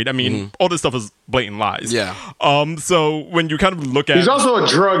she married. I mean, all this stuff is blatant lies. Yeah. So when you kind of look at, he's also a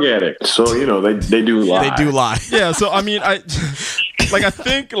drug addict, so they do lie. They do lie. Yeah. So I mean, I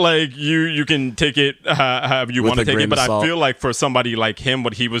think like you can take it however you want to take it, but I feel like for somebody like him,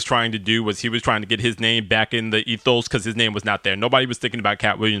 what he was trying to do was he was trying to get his name back in the ethos, because his name was not there. Nobody was thinking about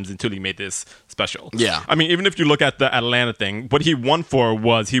Cat Williams until he made this special. Yeah. I mean, even if you look at the Atlanta thing, what he won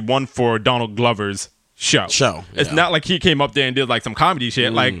for Donald Glover's show. It's not like he came up there and did like some comedy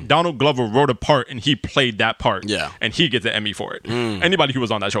shit. Like, Donald Glover wrote a part and he played that part. Yeah. And he gets an Emmy for it. Anybody who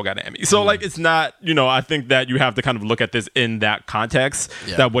was on that show got an Emmy. So like, it's not, I think that you have to kind of look at this in that context,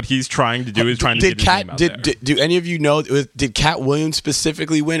 that what he's trying to do is trying to get his name out there. Do any of you know, did Cat Williams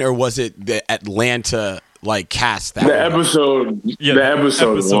specifically win, or was it the Atlanta cast that the episode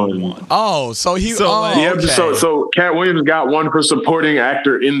won. Oh, so he so Cat Williams got one for supporting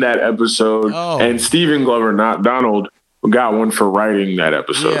actor in that episode, and Stephen Glover, not Donald, got one for writing that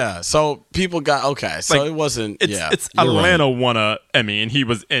episode. Yeah, so people got so Like, it wasn't. It's Atlanta won a Emmy, and he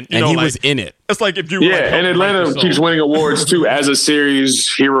was in. He was in it. It's like if you and Atlanta keeps winning awards too. As a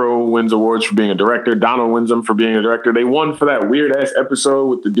series, Hero wins awards for being a director. Donald wins them for being a director. They won for that weird ass episode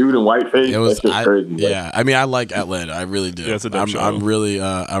with the dude in whiteface. It was That's just crazy. Yeah, I mean, I like Atlanta. I really do. Yeah, it's a dope show. I'm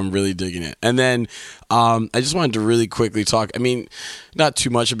really digging it. And then I just wanted to really quickly talk. I mean, not too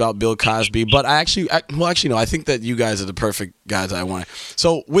much about Bill Cosby, but I think that you guys are the perfect guys I want.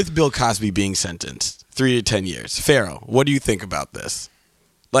 So with Bill Cosby being sentenced 3 to 10 years, Pharaoh, what do you think about this?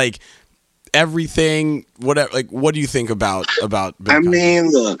 Like everything, whatever. Like, what do you think about Bill Cosby? I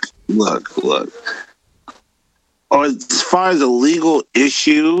mean, look. As far as a legal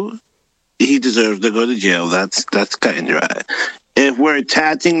issue, he deserves to go to jail. That's cut and dry. If we're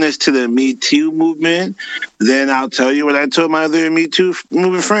attaching this to the Me Too movement, then I'll tell you what I told my other Me Too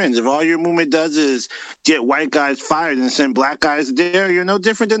movement friends. If all your movement does is get white guys fired and send black guys there, you're no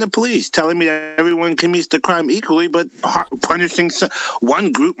different than the police, telling me that everyone commits the crime equally, but punishing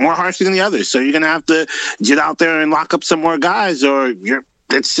one group more harshly than the other. So you're going to have to get out there and lock up some more guys, or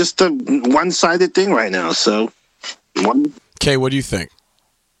it's just a one-sided thing right now. So, Kay, what do you think?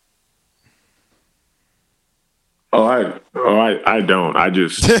 I don't. I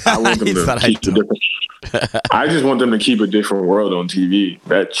want them to keep a different. I just want them to keep a different world on TV.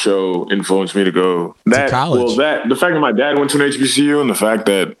 That show influenced me to go. The fact that my dad went to an HBCU and the fact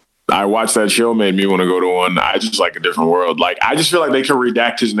that I watched that show made me want to go to one. I just like a different world. Like, I just feel like they can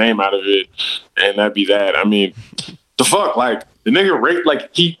redact his name out of it, and that'd be that. I mean, the fuck, like the nigga raped.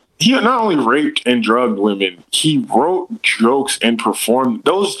 Like he not only raped and drugged women, he wrote jokes and performed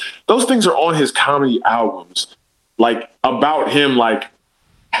those things are on his comedy albums. Like about him, like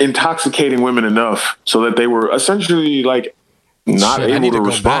intoxicating women enough so that they were essentially like not able to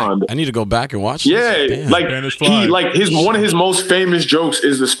respond. I need to go back and watch. Yeah, like one of his most famous jokes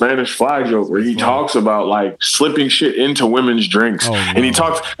is the Spanish fly joke, where he talks about like slipping shit into women's drinks, and he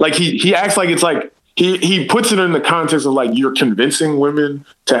talks like he acts like it's like he puts it in the context of like you're convincing women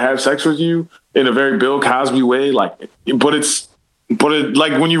to have sex with you in a very Bill Cosby way, like, but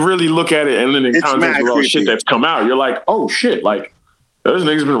like when you really look at it and then in context of all shit that's come out, you're like, oh shit, like those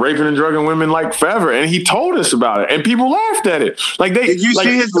niggas been raping and drugging women like forever, and he told us about it, and people laughed at it. Like did you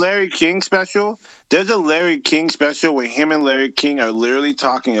see his Larry King special? There's a Larry King special where him and Larry King are literally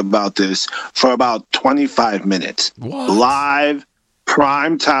talking about this for about 25 minutes. What? Live,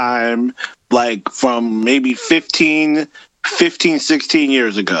 prime time, like from maybe 15, 16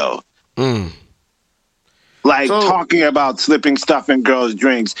 years ago. Like talking about slipping stuff in girls'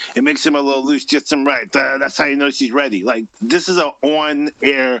 drinks. It makes him a little loose, just him right. That's how you know she's ready. Like, this is an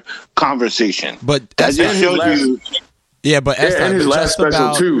on-air conversation. But that just shows you. Yeah, but and his last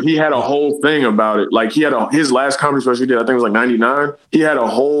special too, he had a whole thing about it. Like he had his last comedy special he did, I think it was like 99. He had a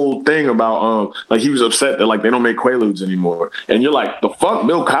whole thing about like he was upset that like they don't make Quaaludes anymore. And you're like, the fuck,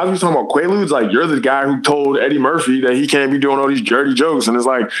 Bill Cosby's talking about Quaaludes? Like you're the guy who told Eddie Murphy that he can't be doing all these dirty jokes, and it's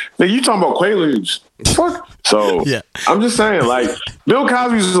like, nigga, you talking about Quaaludes? Fuck. So yeah. I'm just saying, like, Bill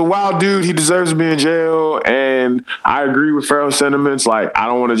Cosby's a wild dude. He deserves to be in jail, and I agree with Pharaoh's sentiments. Like, I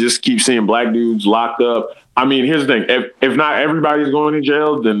don't want to just keep seeing black dudes locked up. I mean, here's the thing. If not everybody's going to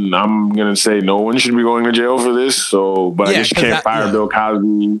jail, then I'm going to say no one should be going to jail for this. So, but I guess you can't fire Bill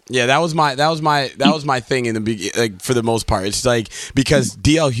Cosby. Yeah, that was my thing in the beginning, like, for the most part. It's like, because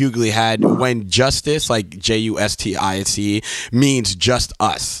D.L. Hughley had, when justice, like JUSTICE, means just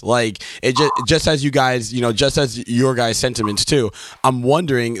us. Like, it just as you guys, just as your guys' sentiments too. I'm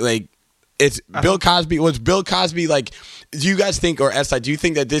wondering, like, was Bill Cosby, like, do you guys think, or do you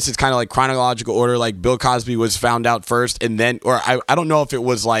think that this is kind of like chronological order, like Bill Cosby was found out first and then, or I don't know if it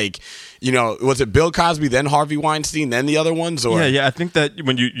was like, was it Bill Cosby, then Harvey Weinstein, then the other ones? Or? Yeah, I think that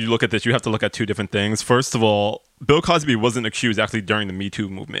when you look at this, you have to look at two different things. First of all, Bill Cosby wasn't accused actually during the Me Too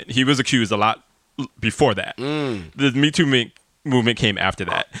movement. He was accused a lot before that. The Me Too movement came after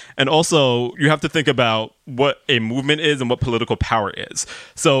that. And also, you have to think about what a movement is and what political power is.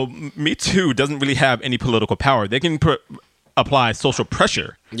 So Me Too doesn't really have any political power. They can apply social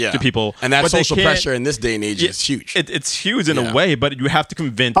pressure to people. And that social pressure in this day and age is huge. It's huge in a way, but you have to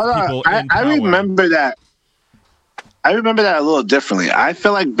convince people in power. I remember that. I remember that a little differently. I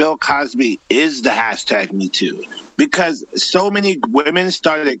feel like Bill Cosby is the hashtag Me Too, because so many women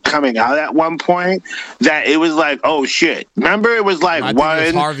started coming out at one point that it was like, oh shit. Remember, it was like one,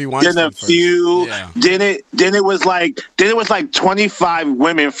 then a few, then it was like 25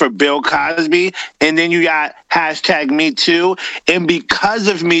 women for Bill Cosby, and then you got hashtag Me Too, and because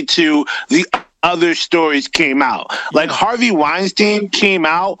of Me Too, the other stories came out. Like Harvey Weinstein came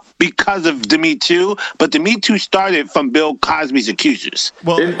out because of the Me Too, but the Me Too started from Bill Cosby's accusers.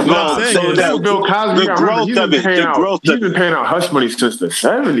 Well, Bill Cosby, he's been paying out hush money since the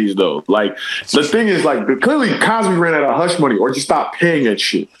 70s, though. Like, the thing is, like, clearly Cosby ran out of hush money or just stopped paying that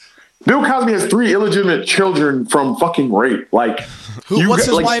shit. Bill Cosby has 3 illegitimate children from fucking rape. Like, what's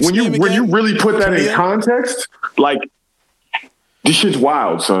his wife's when name you really put that in context, like, this shit's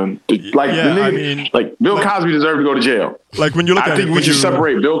wild, son. Like, Bill Cosby deserved to go to jail. Like, when you look at it, I think we should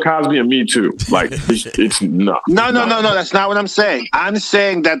separate Bill Cosby and Me Too. Like, it's no. No. That's not what I'm saying. I'm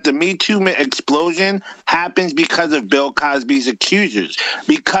saying that the Me Too explosion happens because of Bill Cosby's accusers.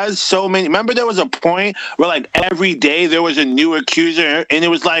 Because so many. Remember, there was a point where, like, every day there was a new accuser, and it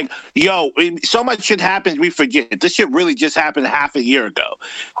was like, yo, so much shit happens, we forget. This shit really just happened half a year ago.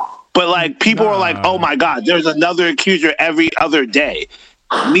 But, like, people were like, oh, my God, there's another accuser every other day.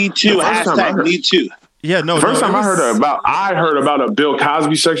 Me Too, hashtag Me Too. Yeah, no. First time I heard about a Bill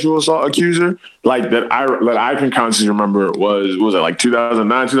Cosby sexual assault accuser, like, that I can consciously remember was it like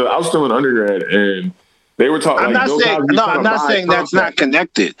 2009, I was still an undergrad, and they were talking. I'm not saying that's not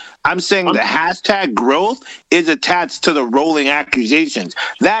connected. I'm saying the hashtag growth is attached to the rolling accusations.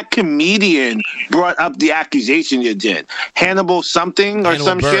 That comedian brought up the accusation you did. Hannibal something or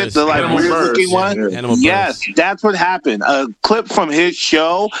some Buress. Shit, the like weird looking one. Yeah. Yes, that's what happened. A clip from his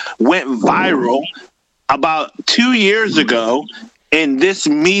show went viral about 2 years ago. And this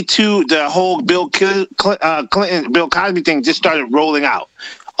Me Too, the whole Bill Clinton, Bill Cosby thing just started rolling out.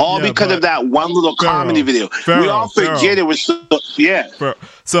 All because of that one little comedy video. We all forget it was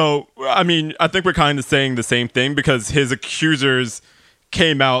So, I mean, I think we're kind of saying the same thing because his accusers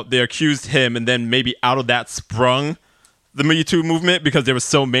came out, they accused him, and then maybe out of that sprung the Me Too movement because there were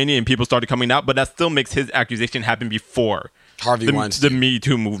so many and people started coming out, but that still makes his accusation happen before Harvey Weinstein. The Me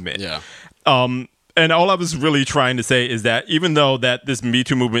Too movement. Yeah. And all I was really trying to say is that even though that this Me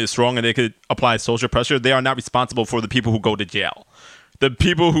Too movement is strong and they could apply social pressure, they are not responsible for the people who go to jail. The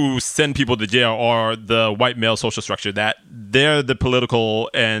people who send people to jail are the white male social structure that they're the political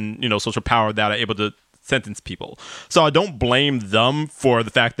and, social power that are able to sentence people. So I don't blame them for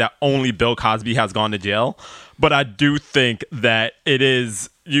the fact that only Bill Cosby has gone to jail. But I do think that it is,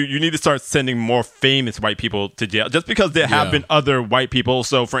 you need to start sending more famous white people to jail just because there have been other white people.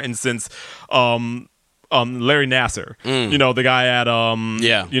 So for instance, Larry Nassar, the guy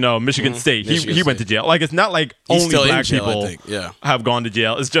at Michigan State. He went to jail. Like, it's not like only black people have gone to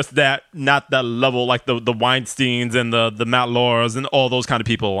jail. It's just that not that level, like the Weinsteins and the Matt Lauras and all those kind of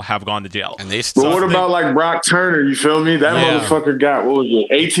people have gone to jail. And they but what about like Brock Turner? You feel me? That motherfucker got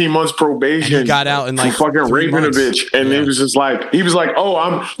 18 months probation. And he got out in like fucking raping a bitch, and it was just like he was like, "Oh,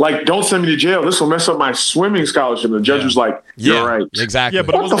 I'm like, don't send me to jail. This will mess up my swimming scholarship." And the judge was like, "You're right, exactly." Yeah,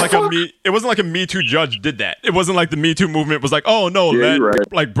 but it wasn't like a Me Too judge did that. It wasn't like the Me Too movement was like, oh no,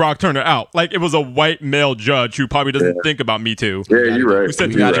 let like Brock Turner out. Like, it was a white male judge who probably doesn't think about Me Too. Yeah, you're right. Who said,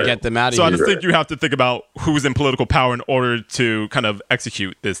 we got to get them out of here. So I just think you have to think about who's in political power in order to kind of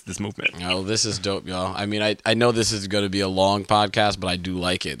execute this movement. Oh, this is dope, y'all. I mean, I know this is going to be a long podcast, but I do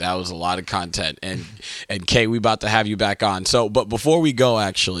like it. That was a lot of content. And Kay, we about to have you back on. So, but before we go,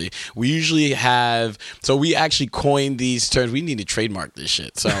 actually, we actually coined these terms. We need to trademark this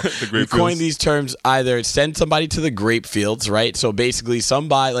shit. So we coined these terms either send somebody to the grape fields, right? So basically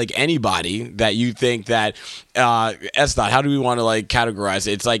somebody, like anybody that you think that how do we want to like categorize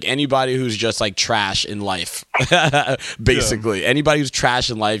it? It's like anybody who's just like trash in life. Basically. Anybody who's trash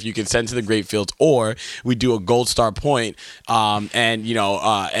in life you can send to the grape fields, or we do a gold star point, and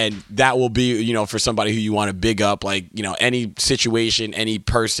that will be, for somebody who you want to big up, like, any situation, any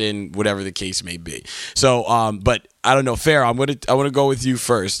person, whatever the case may be. So but I don't know, Farrah, I want to go with you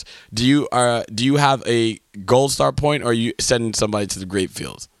first. Do you have a gold star point, or are you sending somebody to the grape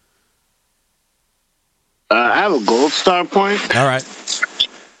fields? I have a gold star point. All right.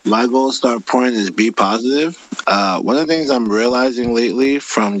 My gold star point is be positive. One of the things I'm realizing lately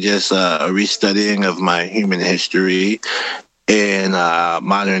from just a restudying of my human history and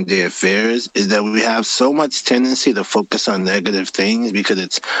modern day affairs is that we have so much tendency to focus on negative things because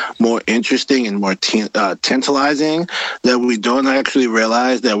it's more interesting and more tantalizing, that we don't actually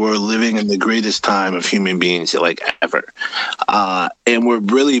realize that we're living in the greatest time of human beings like ever. And we're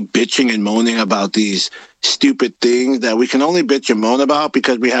really bitching and moaning about these stupid things that we can only bitch and moan about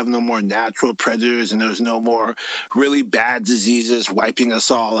because we have no more natural predators and there's no more really bad diseases wiping us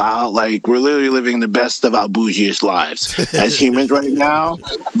all out. Like, we're literally living the best of our bougiest lives as humans right now,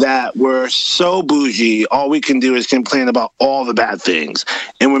 that we're so bougie, all we can do is complain about all the bad things,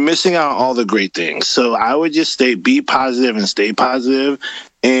 and we're missing out on all the great things. So I would just be positive and stay positive,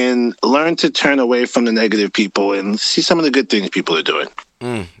 and learn to turn away from the negative people and see some of the good things people are doing.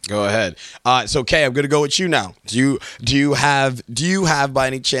 Go ahead. So Kay, I'm gonna go with you now. Do you have by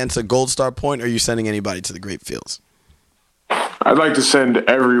any chance a Gold Star point, or are you sending anybody to the Great Fields? I'd like to send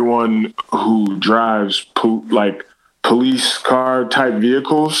everyone who drives police car type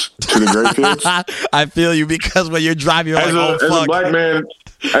vehicles to the Great Fields. I feel you, because when you're driving, you're as a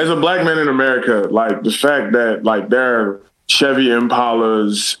black man in America, like the fact that like there are Chevy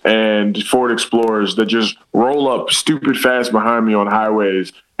Impalas and Ford Explorers that just roll up stupid fast behind me on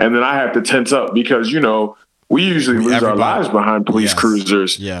highways, and then I have to tense up because, you know, we usually lose our lives behind police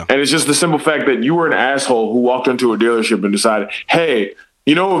cruisers. Yeah. And it's just the simple fact that you were an asshole who walked into a dealership and decided, hey,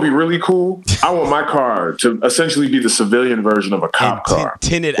 you know what would be really cool? I want my car to essentially be the civilian version of a cop car.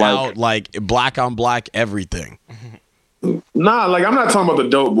 Tinted out, like black on black, everything. Nah, like I'm not talking about the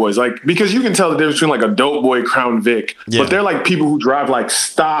dope boys, like, because you can tell the difference between like a dope boy Crown Vic, but they're like people who drive like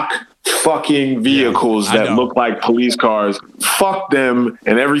stock fucking vehicles that look like police cars. Fuck them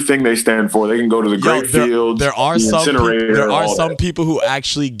and everything they stand for. They can go to the Great Fields. There are some people who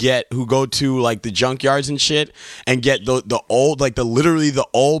actually go to like the junkyards and shit and get the old, like literally the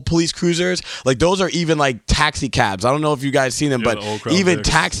old police cruisers. Like those are even like taxi cabs. I don't know if you guys seen them, but even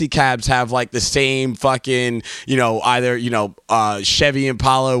taxi cabs have like the same fucking, you know, either, you know, Chevy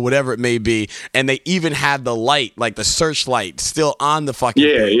Impala or whatever it may be, and they even have the light, like the searchlight, still on the fucking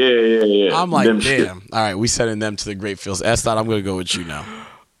thing. Yeah. I'm like, damn. All right, we sending them to the Great Fields. Esthot, I'm gonna go with you now.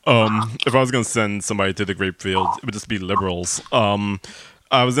 If I was gonna send somebody to the Great Fields, it would just be liberals.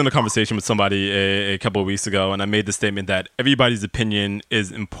 I was in a conversation with somebody a couple of weeks ago, and I made the statement that everybody's opinion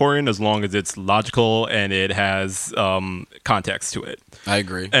is important as long as it's logical and it has context to it. I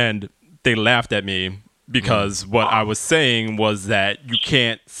agree. And they laughed at me because what I was saying was that you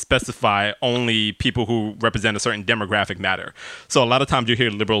can't specify only people who represent a certain demographic matter. So a lot of times you hear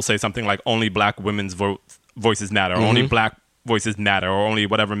liberals say something like only black women's voices matter, or only black voices matter, or only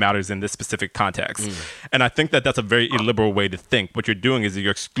whatever matters in this specific context. And I think that that's a very illiberal way to think. What you're doing is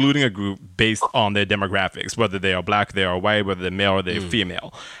you're excluding a group based on their demographics, whether they are black, they are white, whether they're male or they're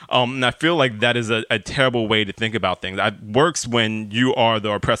female. And I feel like that is a terrible way to think about things. It works when you are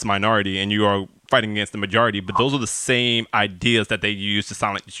the oppressed minority and you are fighting against the majority, but those are the same ideas that they use to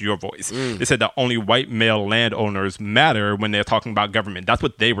silence your voice. They said that only white male landowners matter when they're talking about government. That's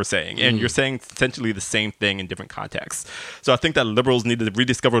what they were saying. And you're saying essentially the same thing in different contexts. So I think that liberals need to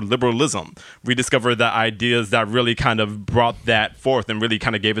rediscover liberalism, rediscover the ideas that really kind of brought that forth and really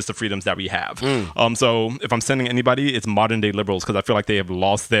kind of gave us the freedoms that we have. So if I'm sending anybody, it's modern day liberals, because I feel like they have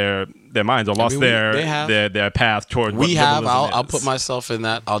lost their minds or lost their path toward what liberalism is. I'll put myself in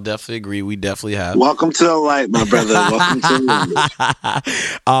that. I'll definitely agree. We definitely have. Welcome to the light, my brother. Welcome to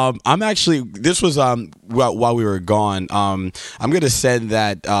the light. I'm actually, this was while we were gone. I'm gonna send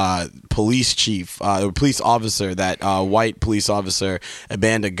that police chief, police officer, that white police officer,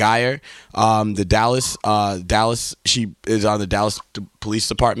 Amanda Geyer, the Dallas. She is on the Dallas Police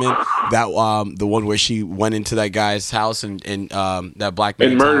Department. That the one where she went into that guy's house and that black man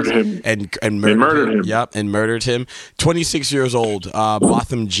and murdered him and murdered him. Yep, and murdered him. 26 years old,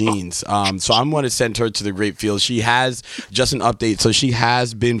 Botham Jeans. So I'm going to send her to the Great Fields. She has, just an update, so she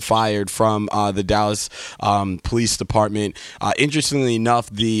has been fired from the Dallas Police Department. Interestingly enough,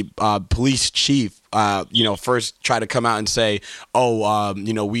 the police chief first try to come out and say,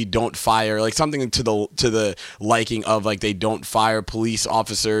 we don't fire, like something to the liking of like they don't fire police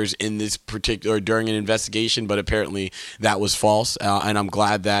officers in this particular during an investigation, but apparently that was false. And I'm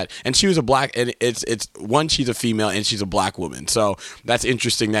glad that, and she was a black, and it's one, she's a female and she's a black woman, so that's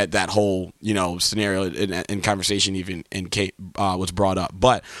interesting that whole scenario and conversation even was brought up.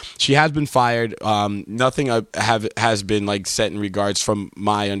 But she has been fired. Nothing has been like set in regards, from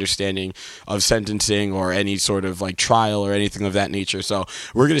my understanding, of sentencing or any sort of like trial or anything of that nature. So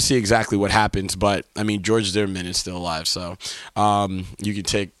we're going to see exactly what happens. But I mean, George Zimmerman is still alive, so you can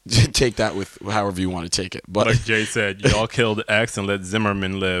take that with however you want to take it. But like Jay said, y'all killed X and let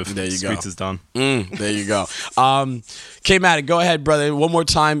Zimmerman live. There you go. Sweets is done. There you go. K-Matic, go ahead, brother. One more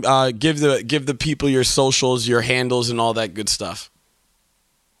time. Give the people your socials, your handles, and all that good stuff.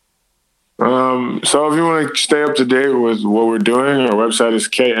 So if you want to stay up to date with what we're doing, our website is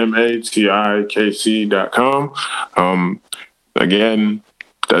kmatikc.com. Again,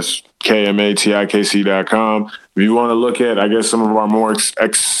 That's KMATIKC.com. If you want to look at, I guess, some of our more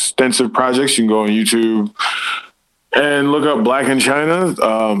extensive projects, you can go on YouTube and look up Black in China.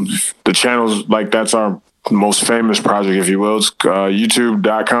 The channel's like, that's our most famous project, if you will. It's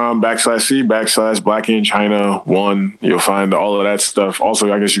youtube.com/C/Black in China 1. You'll find all of that stuff.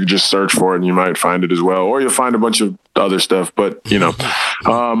 Also, I guess you could just search for it and you might find it as well. Or you'll find a bunch of other stuff. But, you know,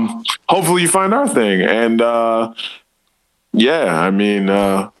 hopefully you find our thing. And, yeah, I mean, you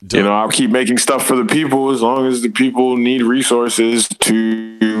know, I'll keep making stuff for the people as long as the people need resources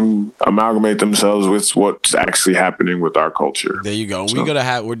to amalgamate themselves with what's actually happening with our culture. There you go. So. We're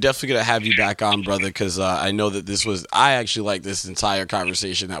definitely gonna have you back on, brother, because I know that I actually like this entire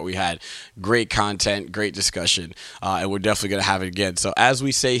conversation that we had. Great content, great discussion, and we're definitely gonna have it again. So as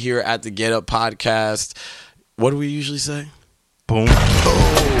we say here at the Get Up Podcast, what do we usually say? Boom.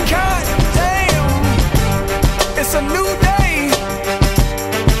 God damn, it's a new day.